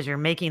behind because you're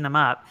making them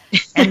up.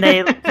 And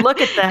they look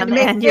at them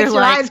and you're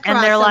like,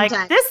 and they're like,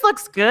 this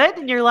looks good.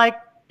 And you're like,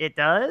 it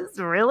does?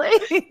 Really?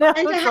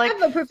 And to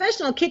have a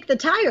professional kick the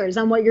tires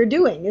on what you're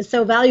doing is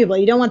so valuable.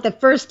 You don't want the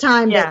first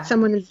time that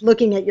someone is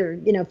looking at your,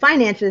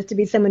 finances to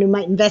be someone who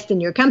might invest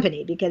in your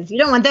company because you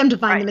don't want them to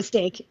find the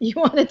mistake. You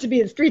want it to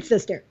be a Street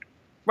Sister.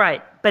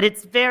 Right. But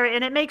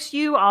and it makes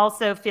you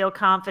also feel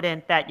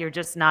confident that you're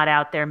just not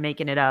out there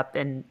making it up.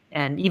 And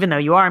even though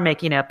you are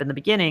making it up in the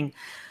beginning,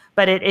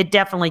 but it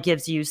definitely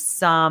gives you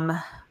some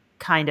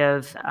kind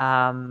of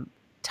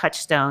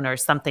touchstone or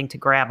something to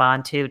grab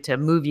onto to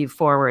move you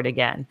forward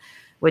again,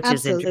 which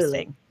is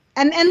interesting.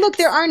 And look,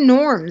 there are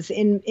norms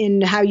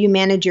in how you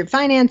manage your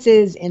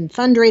finances, in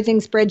fundraising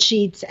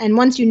spreadsheets. And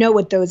once you know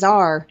what those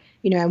are,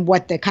 and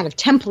what the kind of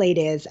template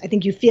is, I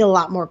think you feel a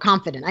lot more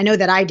confident. I know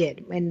that I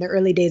did. In the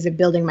early days of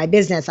building my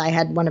business, I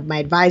had one of my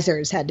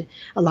advisors had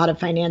a lot of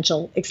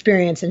financial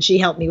experience, and she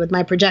helped me with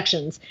my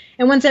projections.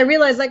 And once I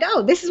realized, like,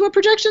 oh, this is what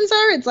projections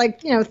are, it's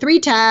like, 3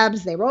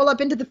 tabs. They roll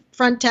up into the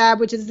front tab,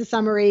 which is the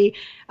summary.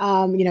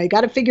 You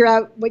got to figure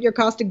out what your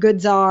cost of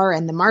goods are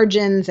and the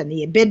margins and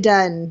the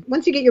EBITDA. And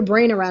once you get your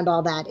brain around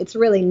all that, it's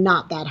really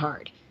not that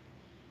hard.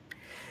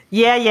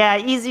 Yeah,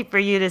 easy for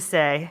you to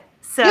say.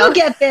 So you'll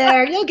get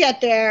there. You'll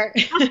get there.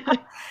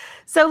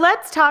 So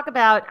let's talk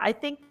about, I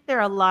think there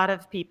are a lot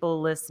of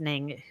people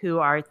listening who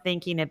are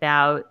thinking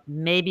about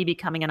maybe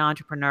becoming an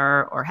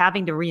entrepreneur or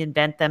having to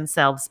reinvent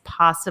themselves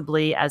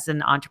possibly as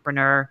an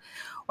entrepreneur,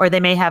 or they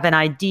may have an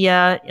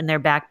idea in their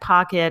back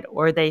pocket,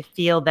 or they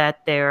feel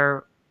that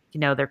their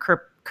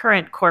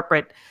current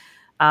corporate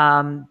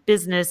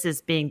business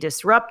is being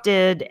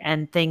disrupted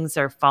and things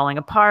are falling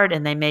apart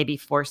and they may be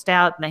forced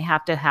out and they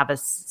have to have a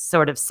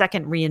sort of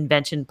second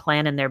reinvention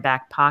plan in their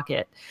back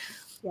pocket.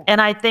 Yeah.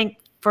 And I think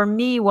for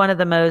me, one of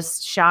the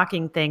most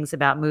shocking things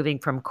about moving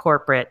from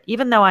corporate,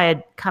 even though I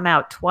had come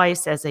out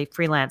twice as a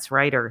freelance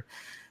writer,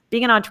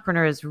 being an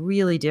entrepreneur is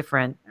really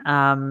different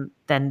than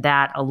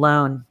that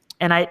alone.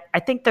 And I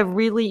think the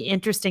really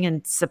interesting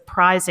and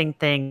surprising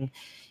thing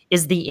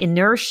is the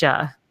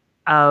inertia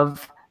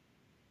of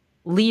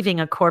leaving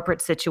a corporate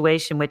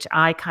situation, which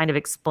I kind of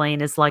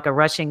explain is like a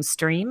rushing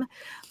stream.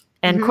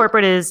 And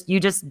corporate is you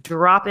just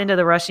drop into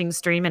the rushing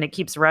stream and it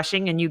keeps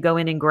rushing and you go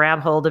in and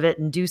grab hold of it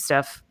and do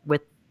stuff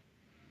with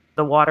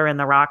the water and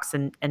the rocks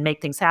and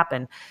make things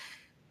happen.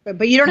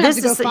 But you don't have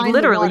to go find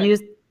the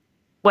water.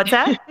 What's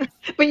that?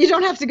 But you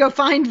don't have to go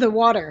find the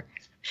water.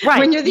 Right.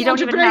 When you're the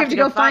entrepreneur, you have to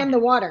go find the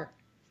water.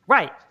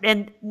 Right.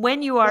 And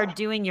when you are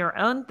doing your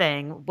own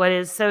thing, what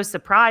is so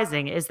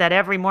surprising is that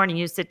every morning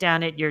you sit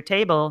down at your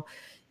table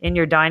in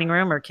your dining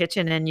room or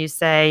kitchen and you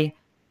say,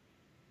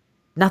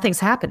 nothing's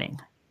happening.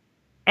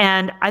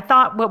 And I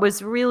thought what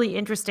was really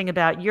interesting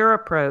about your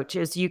approach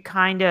is you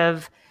kind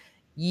of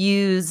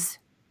use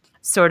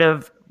sort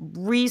of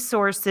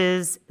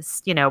resources,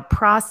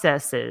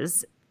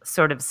 processes,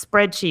 sort of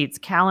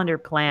spreadsheets, calendar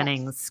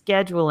planning,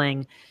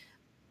 scheduling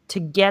to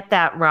get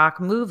that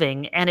rock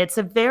moving. And it's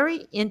a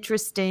very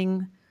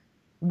interesting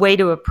way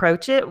to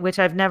approach it, which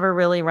I've never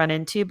really run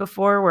into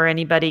before, where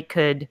anybody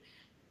could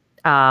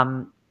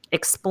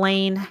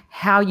explain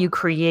how you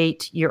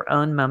create your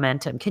own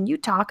momentum. Can you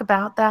talk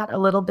about that a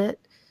little bit?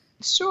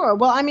 Sure.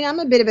 Well, I mean, I'm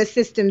a bit of a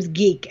systems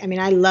geek. I mean,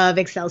 I love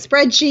Excel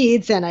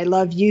spreadsheets and I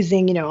love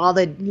using, all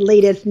the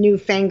latest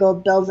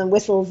newfangled bells and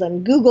whistles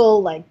on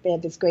Google. Like they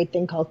have this great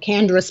thing called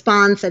canned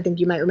response. I think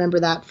you might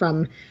remember that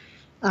from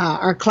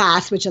our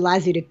class, which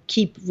allows you to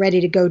keep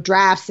ready to go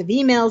drafts of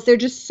emails. There are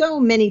just so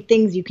many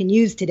things you can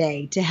use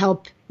today to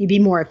help you be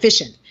more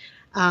efficient.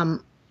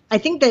 I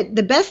think that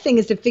the best thing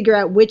is to figure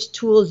out which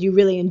tools you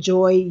really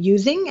enjoy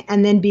using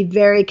and then be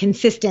very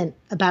consistent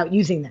about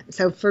using them.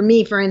 So for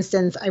me, for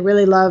instance, I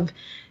really love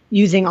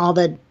using all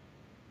the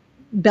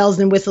bells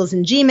and whistles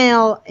in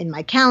Gmail, in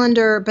my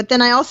calendar, but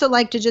then I also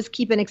like to just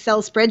keep an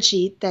Excel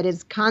spreadsheet that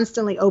is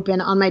constantly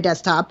open on my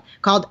desktop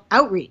called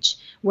Outreach,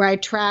 where I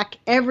track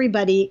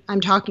everybody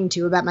I'm talking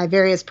to about my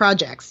various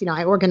projects.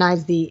 I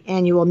organize the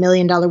annual $1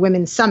 Million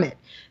Women's Summit.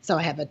 So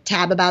I have a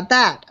tab about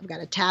that. I've got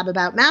a tab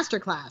about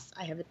masterclass.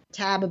 I have a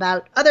tab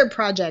about other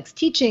projects,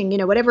 teaching,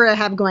 whatever I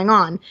have going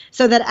on,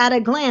 so that at a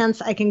glance,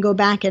 I can go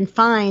back and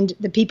find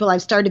the people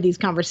I've started these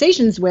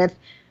conversations with,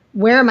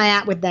 where am I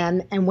at with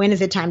them, and when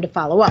is it time to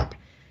follow up?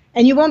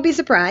 And you won't be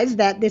surprised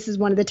that this is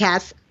one of the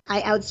tasks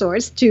I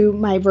outsource to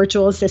my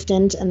virtual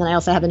assistant, and then I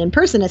also have an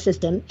in-person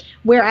assistant,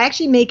 where I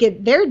actually make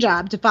it their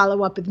job to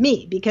follow up with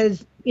me,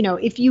 because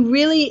if you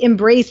really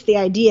embrace the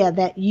idea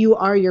that you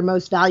are your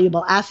most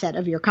valuable asset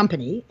of your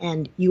company,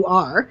 and you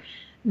are,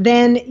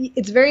 then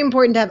it's very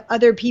important to have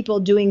other people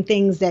doing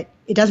things that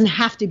it doesn't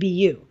have to be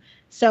you.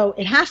 So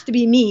it has to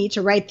be me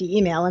to write the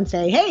email and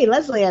say, hey,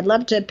 Leslie, I'd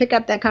love to pick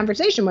up that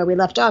conversation where we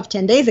left off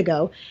 10 days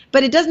ago.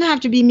 But it doesn't have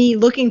to be me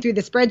looking through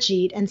the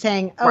spreadsheet and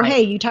saying, oh,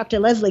 hey, you talked to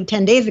Leslie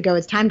 10 days ago.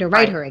 It's time to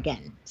write her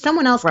again.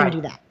 Someone else can do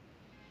that.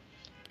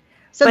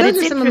 So those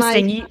are some of my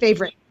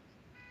favorite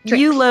tricks.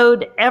 You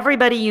load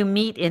everybody you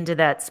meet into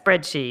that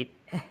spreadsheet.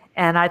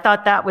 And I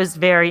thought that was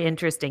very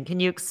interesting. Can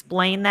you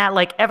explain that?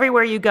 Like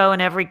everywhere you go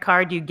and every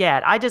card you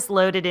get, I just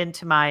load it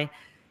into my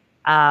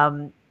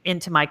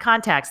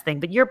contacts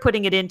thing, but you're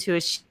putting it into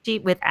a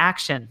sheet with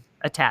action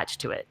attached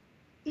to it.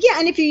 Yeah,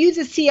 and if you use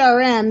a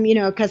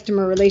CRM, a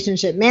customer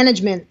relationship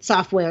management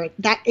software,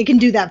 that it can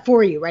do that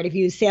for you, right? If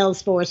you use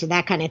Salesforce or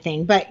that kind of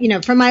thing. But,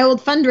 from my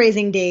old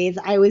fundraising days,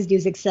 I always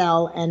use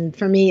Excel, and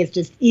for me, it's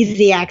just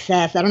easy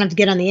access. I don't have to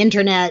get on the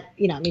internet.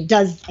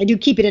 I do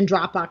keep it in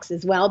Dropbox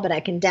as well, but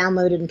I can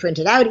download it and print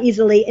it out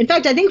easily. In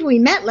fact, I think when we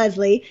met,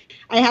 Leslie,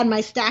 I had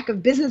my stack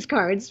of business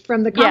cards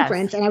from the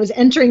conference, and I was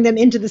entering them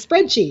into the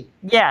spreadsheet.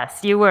 Yes,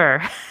 you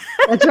were.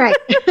 That's right.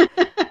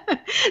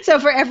 So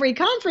for every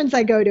conference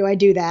I go to, I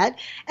do that.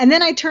 And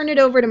then I turn it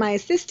over to my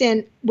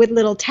assistant with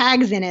little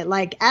tags in it,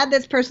 like add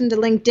this person to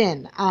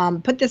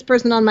LinkedIn, put this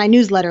person on my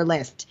newsletter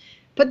list,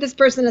 put this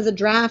person as a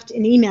draft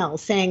in email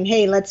saying,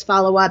 hey, let's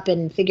follow up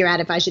and figure out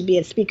if I should be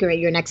a speaker at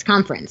your next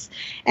conference.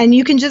 And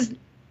you can just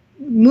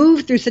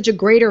move through such a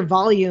greater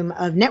volume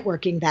of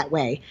networking that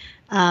way.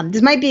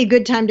 This might be a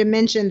good time to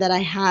mention that I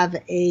have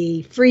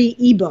a free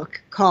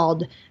ebook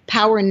called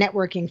Power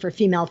Networking for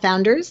Female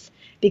Founders.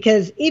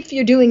 Because if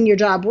you're doing your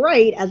job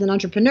right as an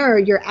entrepreneur,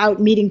 you're out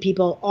meeting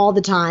people all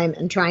the time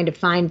and trying to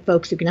find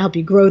folks who can help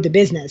you grow the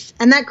business.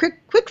 And that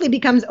quickly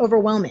becomes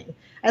overwhelming.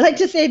 I like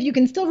to say if you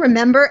can still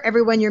remember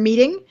everyone you're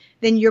meeting,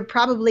 then you're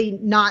probably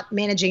not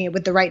managing it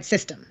with the right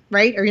system,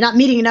 right? Or you're not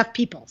meeting enough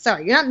people.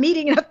 Sorry, you're not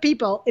meeting enough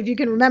people if you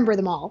can remember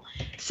them all.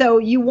 So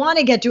you want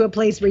to get to a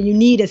place where you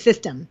need a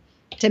system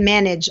to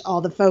manage all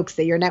the folks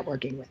that you're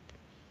networking with.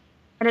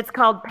 And it's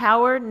called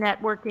Power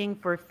Networking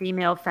for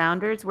Female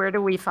Founders. Where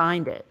do we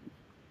find it?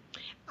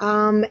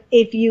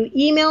 If you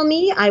email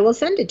me, I will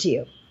send it to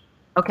you.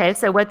 Okay,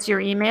 so what's your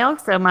email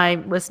so my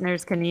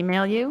listeners can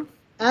email you?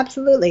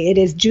 Absolutely. It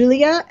is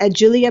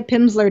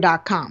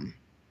julia@juliapimsleur.com.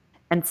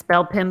 And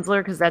spell Pimsleur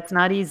because that's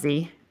not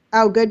easy.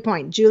 Oh, good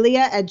point.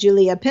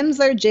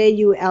 Julia@juliapimsleur,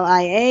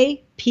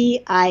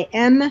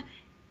 JuliaPims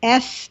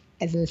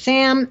as in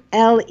Sam,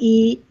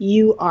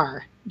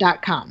 LEUR.com.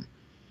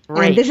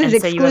 Great. And this is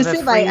and exclusive.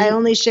 So free... I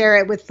only share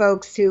it with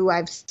folks who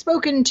I've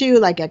spoken to,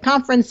 like at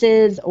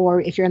conferences,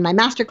 or if you're in my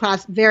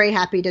masterclass, very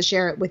happy to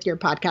share it with your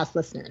podcast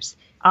listeners.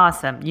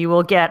 Awesome.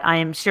 I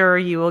am sure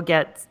you will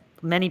get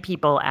many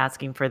people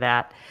asking for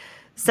that.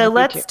 So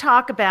let's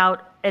talk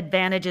about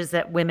advantages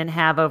that women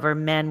have over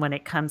men when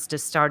it comes to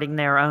starting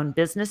their own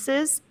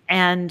businesses.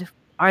 And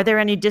are there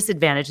any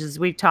disadvantages?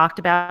 We've talked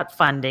about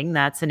funding.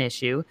 That's an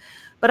issue.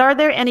 But are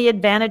there any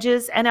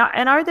advantages? And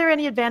are there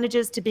any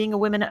advantages to being a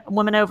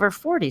woman over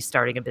 40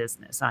 starting a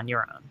business on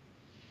your own?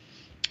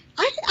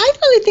 I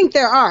really think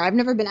there are. I've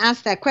never been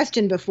asked that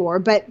question before.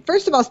 But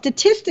first of all,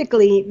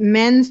 statistically,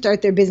 men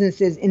start their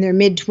businesses in their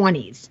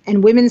mid-20s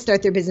and women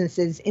start their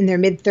businesses in their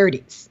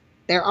mid-30s.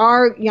 There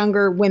are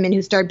younger women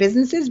who start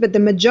businesses, but the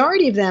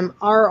majority of them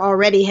are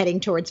already heading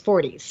towards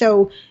 40.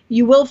 So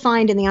you will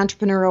find in the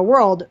entrepreneurial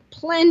world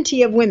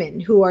plenty of women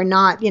who are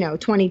not,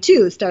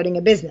 22 starting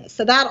a business.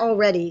 So that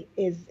already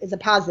is a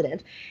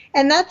positive.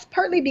 And that's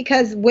partly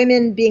because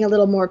women, being a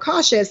little more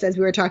cautious, as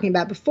we were talking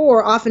about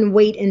before, often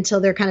wait until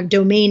they're kind of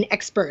domain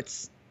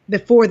experts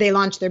before they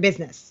launch their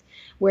business.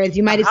 Whereas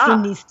you might have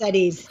seen these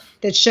studies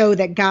that show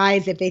that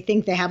guys, if they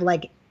think they have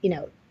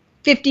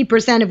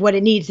 50% of what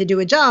it needs to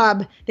do a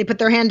job, they put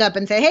their hand up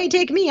and say, hey,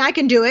 take me, I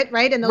can do it,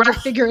 right? And they'll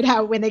just figure it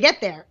out when they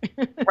get there.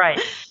 Right.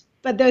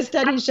 But those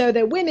studies show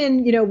that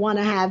women, want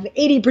to have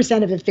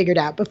 80% of it figured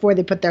out before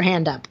they put their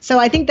hand up. So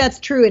I think that's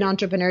true in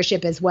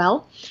entrepreneurship as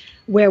well,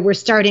 where we're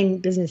starting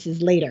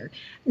businesses later.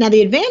 Now,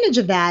 the advantage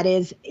of that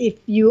is if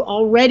you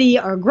already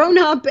are grown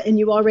up and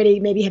you already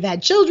maybe have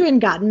had children,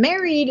 gotten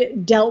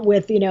married, dealt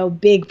with,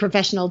 big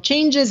professional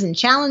changes and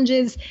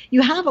challenges,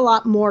 you have a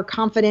lot more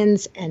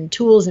confidence and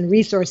tools and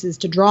resources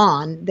to draw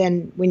on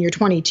than when you're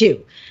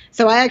 22.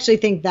 So I actually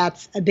think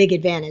that's a big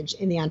advantage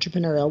in the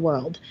entrepreneurial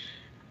world.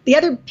 The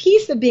other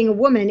piece of being a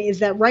woman is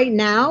that right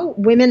now,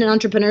 women in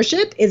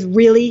entrepreneurship is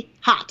really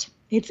hot.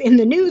 It's in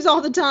the news all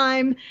the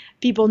time.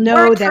 People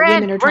know that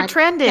women are We're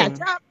trending.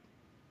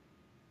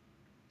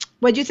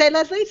 What'd you say,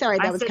 Leslie? Sorry,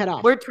 that was cut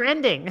off. We're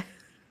trending.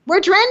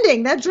 We're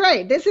trending. That's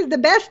right. This is the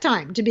best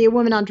time to be a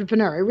woman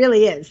entrepreneur. It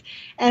really is.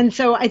 And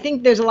so I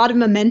think there's a lot of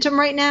momentum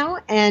right now.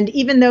 And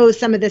even though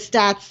some of the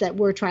stats that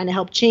we're trying to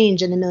help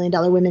change in the $1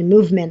 Million Women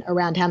movement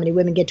around how many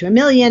women get to $1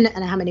 million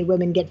and how many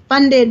women get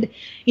funded,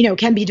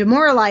 can be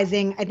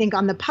demoralizing, I think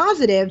on the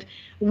positive,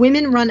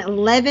 women run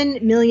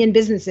 11 million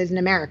businesses in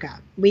America.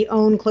 We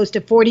own close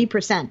to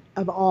 40%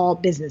 of all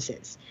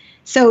businesses.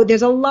 So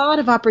there's a lot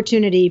of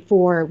opportunity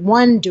for,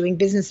 one, doing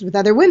business with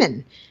other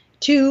women,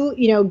 two,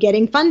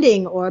 getting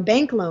funding or a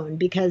bank loan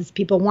because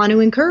people want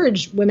to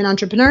encourage women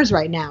entrepreneurs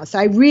right now. So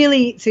I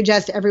really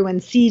suggest everyone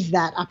seize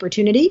that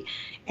opportunity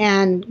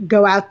and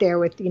go out there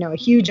with, a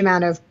huge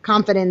amount of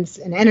confidence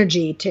and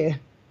energy to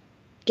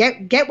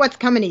get what's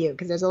coming to you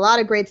because there's a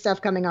lot of great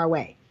stuff coming our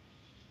way.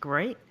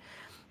 Great.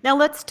 Now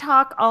let's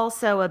talk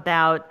also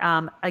about,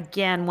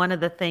 again, one of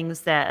the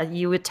things that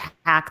you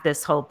attack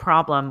this whole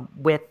problem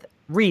with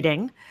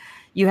reading.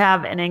 You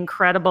have an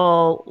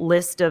incredible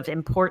list of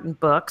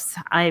important books.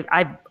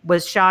 I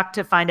was shocked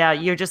to find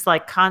out you're just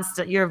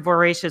you're a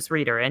voracious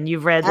reader and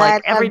you've read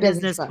every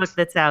business book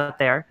that's out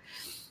there.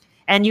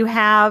 And you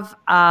have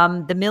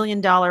the $1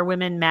 Million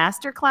Women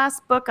Masterclass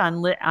book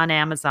on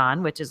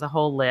Amazon, which is a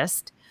whole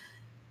list.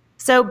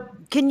 So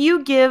can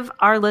you give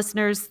our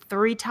listeners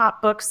 3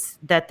 top books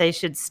that they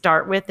should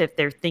start with if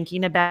they're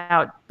thinking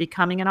about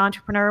becoming an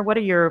entrepreneur? What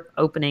are your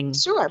opening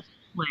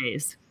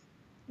ways?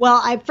 Well,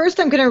 I'm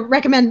going to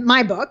recommend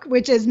my book,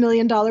 which is $1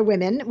 Million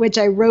Women, which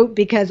I wrote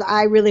because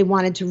I really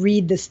wanted to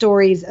read the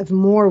stories of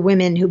more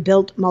women who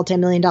built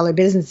multi-million-dollar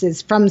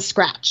businesses from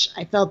scratch.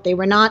 I felt they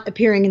were not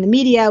appearing in the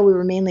media. We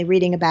were mainly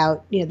reading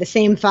about, the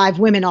same 5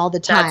 women all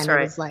the time. That's right.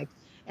 It was like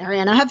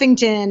Arianna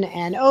Huffington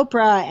and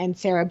Oprah and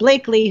Sarah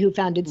Blakely, who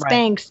founded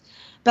Spanx.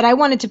 But I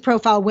wanted to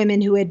profile women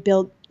who had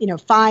built,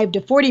 $5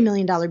 to $40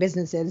 million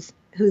businesses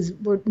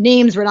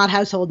names were not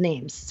household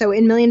names. So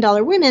in Million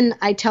Dollar Women,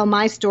 I tell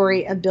my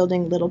story of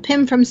building Little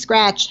Pim from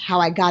scratch, how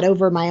I got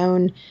over my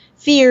own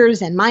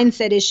fears and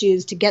mindset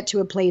issues to get to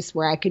a place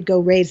where I could go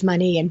raise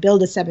money and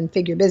build a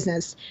 7-figure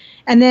business,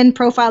 and then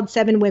profiled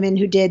 7 women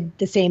who did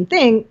the same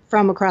thing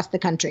from across the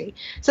country.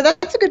 So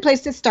that's a good place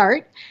to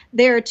start.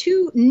 There are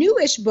 2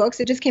 newish books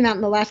that just came out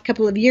in the last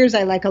couple of years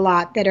I like a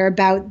lot that are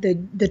about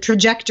the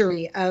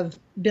trajectory of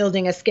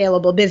building a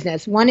scalable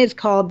business. One is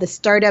called The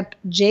Startup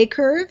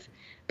J-Curve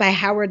by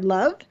Howard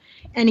Love,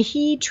 and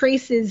he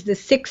traces the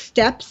 6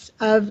 steps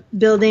of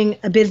building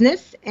a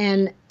business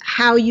and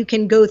how you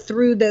can go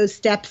through those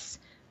steps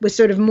with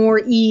sort of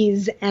more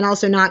ease and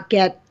also not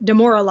get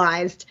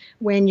demoralized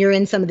when you're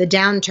in some of the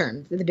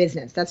downturns of the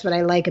business. That's what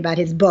I like about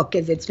his book,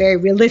 is it's very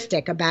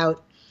realistic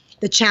about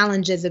the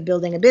challenges of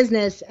building a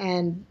business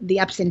and the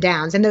ups and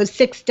downs. And those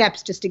 6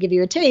 steps, just to give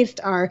you a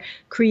taste, are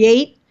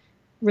create,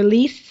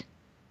 release,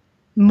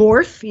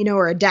 morph,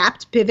 or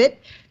adapt,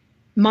 pivot,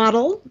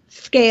 model,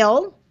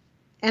 scale,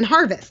 and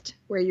harvest,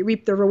 where you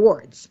reap the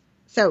rewards.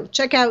 So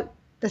check out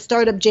The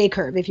Startup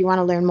J-Curve if you want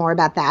to learn more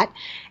about that.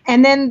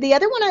 And then the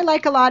other one I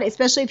like a lot,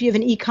 especially if you have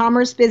an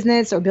e-commerce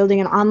business or building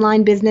an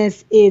online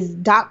business, is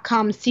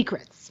 .com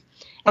Secrets.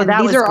 And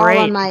that these are great.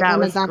 all on my that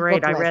Amazon was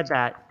great. book list. I read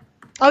that.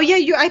 Oh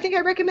yeah, I think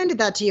I recommended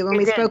that to you when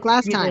we spoke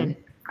last time.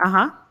 Did.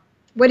 Uh-huh.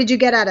 What did you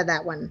get out of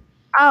that one?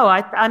 Oh,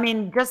 I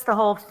mean, just the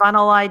whole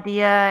funnel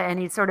idea, and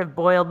he sort of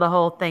boiled the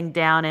whole thing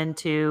down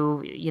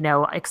into,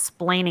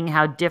 explaining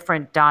how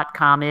different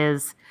 .com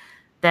is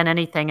than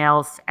anything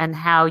else and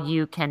how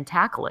you can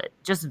tackle it.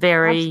 Just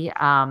very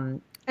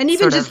and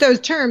even just those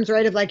terms,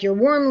 right, of like your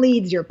warm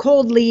leads, your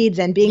cold leads,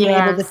 and being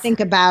able to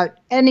think about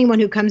anyone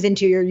who comes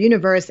into your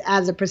universe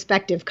as a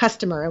prospective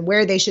customer and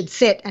where they should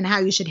sit and how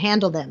you should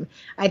handle them,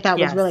 I thought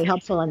was really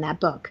helpful in that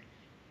book.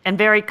 And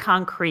very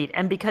concrete.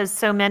 And because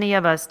so many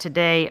of us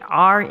today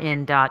are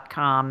in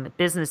 .com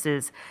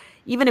businesses,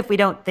 even if we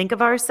don't think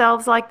of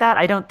ourselves like that,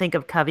 I don't think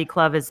of Covey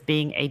Club as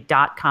being a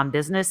 .com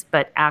business,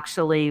 but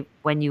actually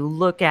when you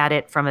look at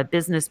it from a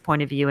business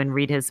point of view and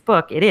read his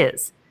book, it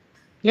is.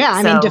 Yeah,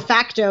 I mean, de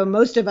facto,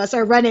 most of us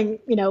are running,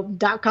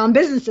 .com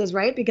businesses,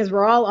 right? Because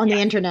we're all on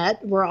the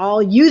internet. We're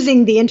all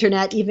using the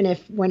internet, even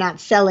if we're not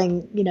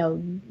selling,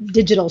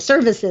 digital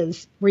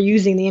services. We're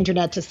using the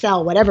internet to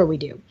sell whatever we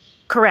do.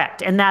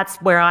 Correct. And that's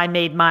where I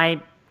made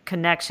my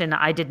connection.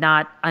 I did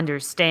not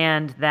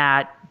understand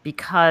that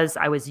because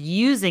I was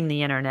using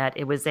the internet,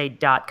 it was a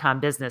 .com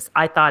business.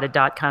 I thought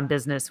a .com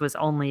business was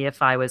only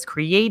if I was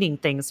creating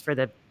things for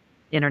the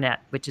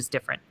internet, which is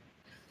different.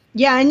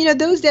 Yeah, and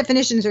those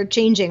definitions are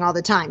changing all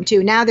the time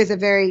too. Now there's a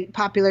very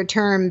popular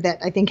term that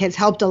I think has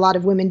helped a lot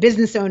of women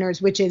business owners,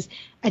 which is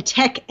a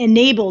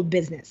tech-enabled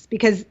business,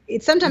 because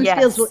it sometimes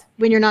feels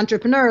when you're an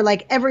entrepreneur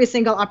like every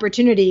single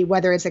opportunity,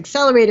 whether it's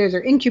accelerators or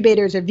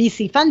incubators or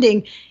VC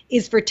funding,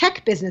 is for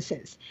tech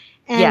businesses.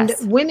 And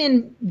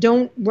women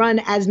don't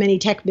run as many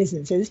tech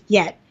businesses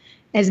yet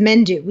as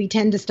men do. We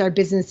tend to start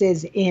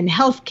businesses in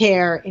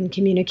healthcare, in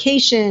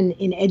communication,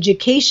 in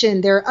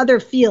education. There are other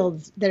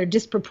fields that are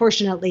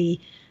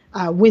disproportionately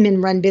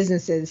women-run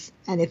businesses,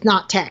 and it's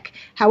not tech.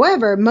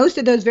 However, most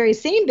of those very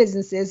same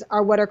businesses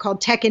are what are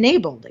called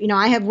tech-enabled.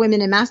 I have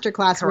women in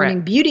masterclass running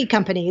beauty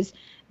companies,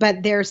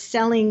 but they're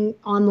selling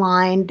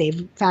online.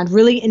 They've found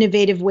really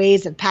innovative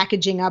ways of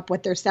packaging up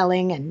what they're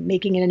selling and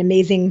making it an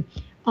amazing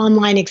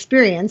online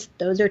experience.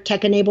 Those are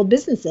tech-enabled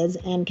businesses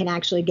and can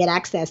actually get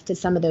access to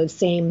some of those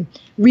same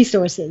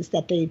resources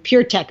that the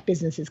pure tech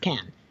businesses can.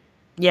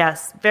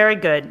 Yes, very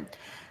good.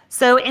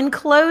 So in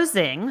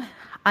closing,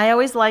 I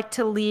always like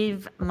to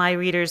leave my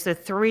readers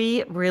with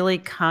 3 really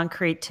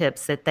concrete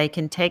tips that they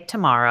can take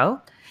tomorrow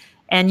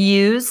and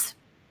use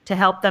to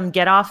help them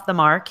get off the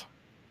mark.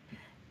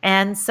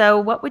 And so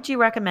what would you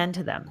recommend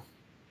to them?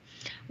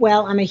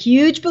 Well, I'm a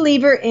huge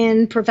believer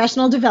in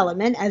professional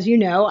development. As you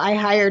know, I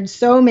hired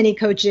so many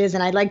coaches,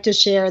 and I'd like to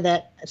share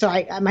that. So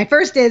my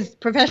first is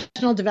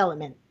professional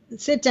development.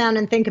 Sit down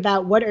and think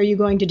about what are you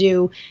going to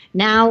do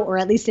now, or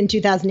at least in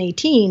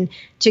 2018,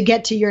 to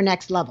get to your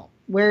next level.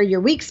 Where are your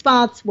weak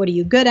spots? What are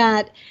you good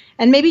at?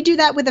 And maybe do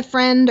that with a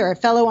friend or a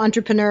fellow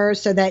entrepreneur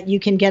so that you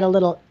can get a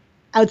little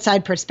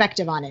outside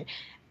perspective on it.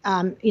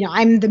 I'm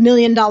the $1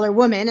 million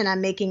woman, and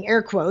I'm making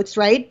air quotes,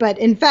 right? But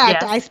in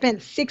fact, I spent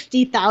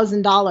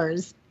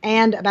 $60,000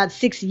 and about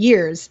 6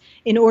 years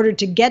in order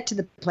to get to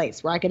the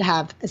place where I could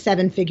have a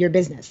 7-figure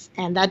business.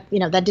 And that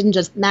didn't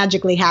just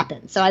magically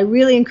happen. So I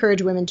really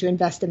encourage women to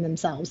invest in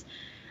themselves.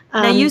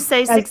 Now you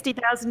say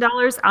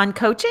 $60,000 on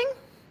coaching?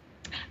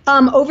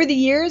 Over the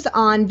years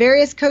on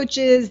various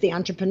coaches, the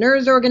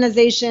Entrepreneurs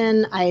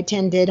Organization. I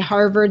attended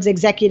Harvard's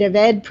executive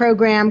ed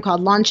program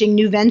called Launching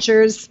New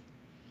Ventures.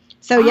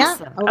 So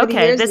awesome. Over the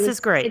years, this is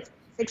great.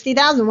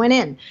 60,000 went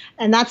in.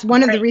 And that's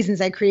one of the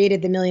reasons I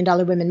created the $1 Million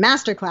Women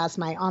Masterclass,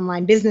 my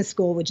online business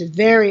school, which is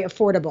very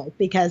affordable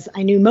because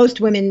I knew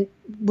most women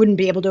wouldn't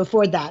be able to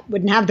afford that,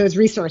 wouldn't have those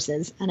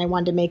resources. And I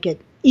wanted to make it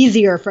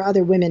easier for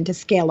other women to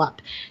scale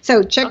up.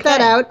 So check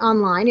that out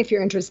online if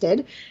you're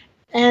interested.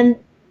 And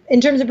in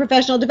terms of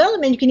professional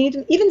development, you can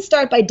even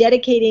start by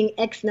dedicating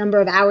X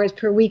number of hours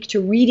per week to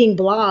reading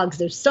blogs.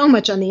 There's so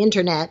much on the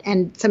internet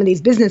and some of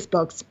these business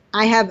books.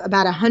 I have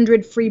about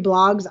 100 free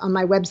blogs on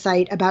my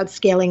website about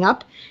scaling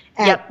up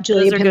at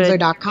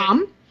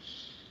juliapimsleur.com.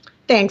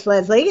 Thanks,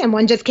 Leslie. And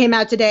one just came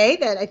out today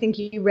that I think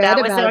you read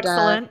about. That was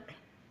excellent.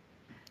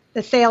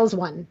 The sales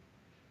one.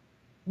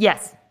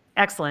 Yes,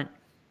 excellent.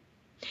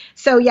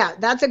 So yeah,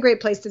 that's a great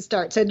place to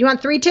start. So do you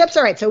want 3 tips?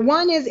 All right. So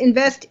 1 is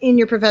invest in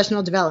your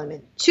professional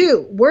development.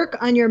 2, work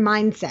on your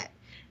mindset.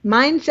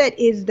 Mindset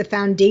is the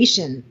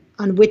foundation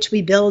on which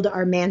we build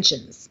our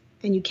mansions.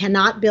 And you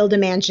cannot build a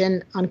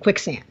mansion on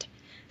quicksand.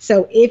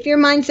 So if your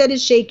mindset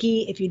is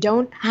shaky, if you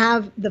don't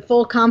have the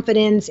full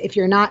confidence, if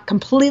you're not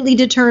completely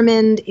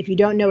determined, if you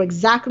don't know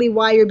exactly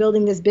why you're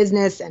building this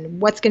business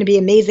and what's going to be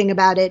amazing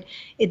about it,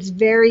 it's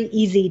very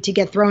easy to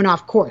get thrown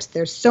off course.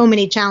 There's so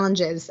many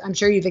challenges. I'm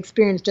sure you've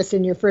experienced just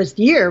in your first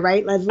year,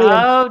 right, Leslie?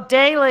 Oh,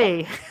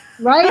 daily.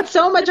 Right?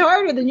 So much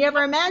harder than you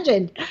ever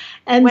imagined.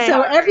 And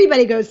so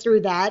everybody goes through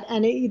that.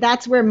 And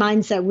that's where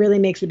mindset really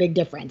makes a big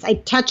difference. I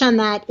touch on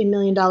that in $1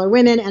 Million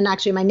Women. And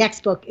actually, my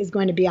next book is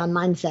going to be on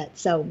mindset.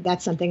 So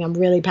that's something I'm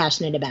really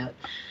passionate about.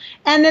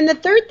 And then the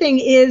third thing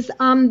is be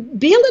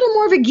a little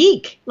more of a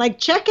geek. Like,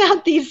 check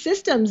out these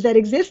systems that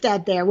exist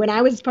out there. When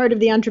I was part of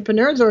the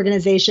Entrepreneurs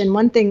Organization,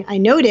 one thing I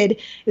noted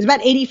is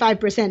about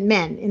 85%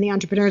 men in the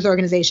Entrepreneurs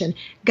Organization.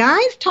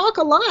 Guys talk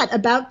a lot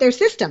about their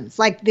systems,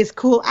 like this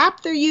cool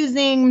app they're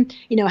using,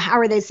 how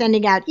are they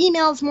sending out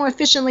emails more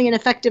efficiently and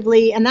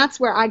effectively. And that's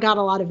where I got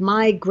a lot of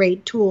my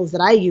great tools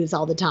that I use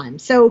all the time.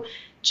 So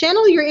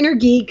channel your inner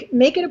geek,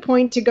 make it a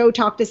point to go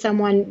talk to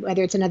someone,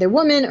 whether it's another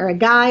woman or a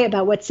guy,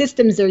 about what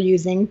systems they're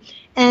using,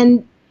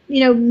 and,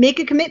 make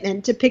a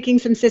commitment to picking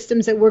some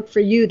systems that work for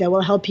you that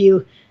will help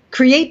you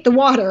create the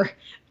water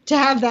to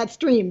have that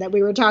stream that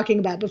we were talking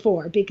about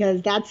before,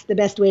 because that's the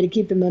best way to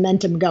keep the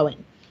momentum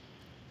going.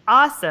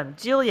 Awesome.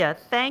 Julia,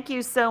 thank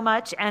you so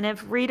much. And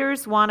if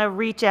readers want to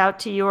reach out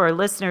to you or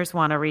listeners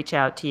want to reach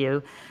out to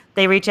you,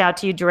 they reach out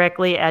to you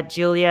directly at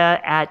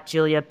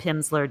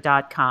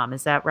julia@juliapimsleur.com.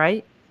 Is that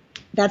right?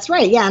 That's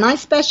right. Yeah. And I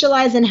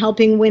specialize in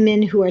helping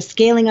women who are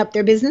scaling up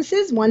their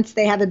businesses once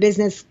they have a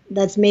business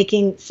that's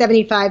making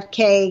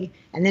 $75K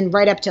and then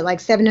right up to like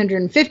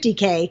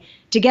 $750K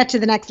to get to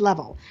the next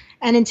level.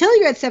 And until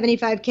you're at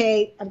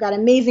 $75K, I've got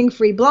amazing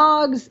free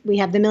blogs. We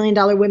have the $1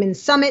 Million Women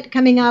Summit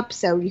coming up,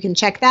 so you can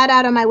check that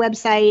out on my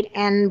website,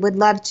 and would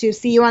love to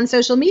see you on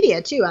social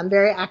media too. I'm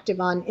very active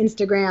on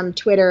Instagram,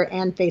 Twitter,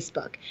 and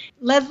Facebook.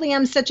 Leslie,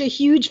 I'm such a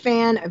huge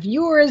fan of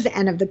yours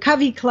and of the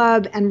Covey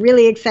Club, and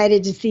really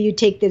excited to see you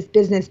take this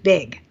business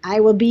big.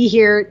 I will be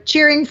here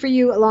cheering for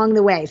you along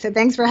the way. So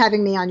thanks for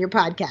having me on your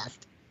podcast.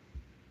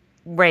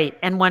 Great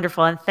and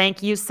wonderful. And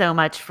thank you so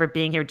much for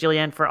being here,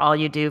 Julia, and for all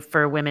you do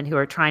for women who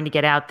are trying to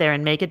get out there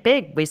and make it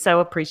big. We so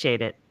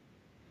appreciate it.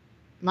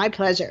 My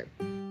pleasure.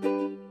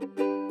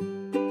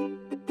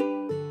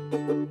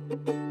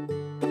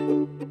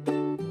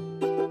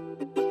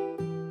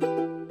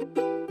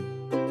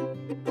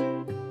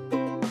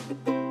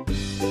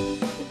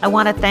 I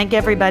want to thank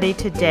everybody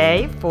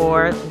today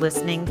for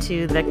listening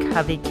to the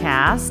Covey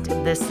Cast.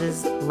 This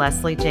is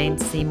Leslie Jane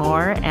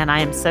Seymour, and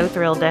I am so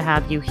thrilled to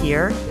have you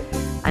here.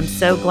 I'm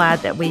so glad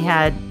that we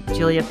had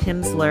Julia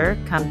Pimsleur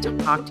come to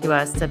talk to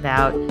us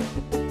about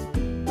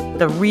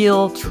the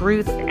real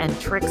truth and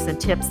tricks and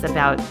tips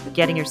about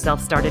getting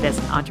yourself started as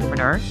an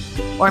entrepreneur,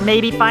 or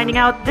maybe finding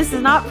out this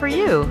is not for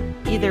you.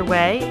 Either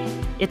way,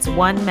 it's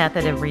one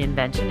method of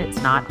reinvention.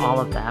 It's not all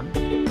of them.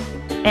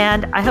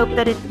 And I hope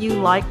that if you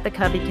like the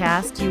Covey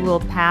Cast, you will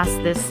pass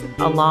this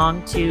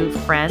along to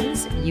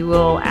friends. You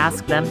will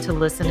ask them to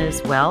listen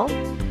as well.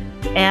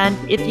 And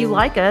if you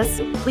like us,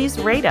 please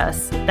rate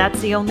us. That's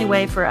the only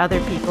way for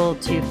other people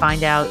to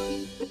find out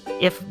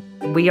if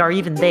we are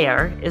even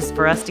there, is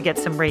for us to get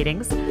some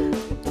ratings.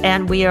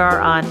 And we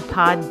are on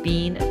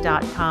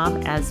podbean.com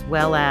as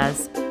well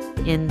as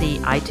in the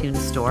iTunes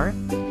store.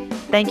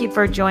 Thank you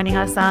for joining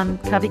us on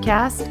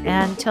CoveyCast.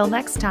 And till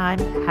next time,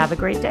 have a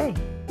great day.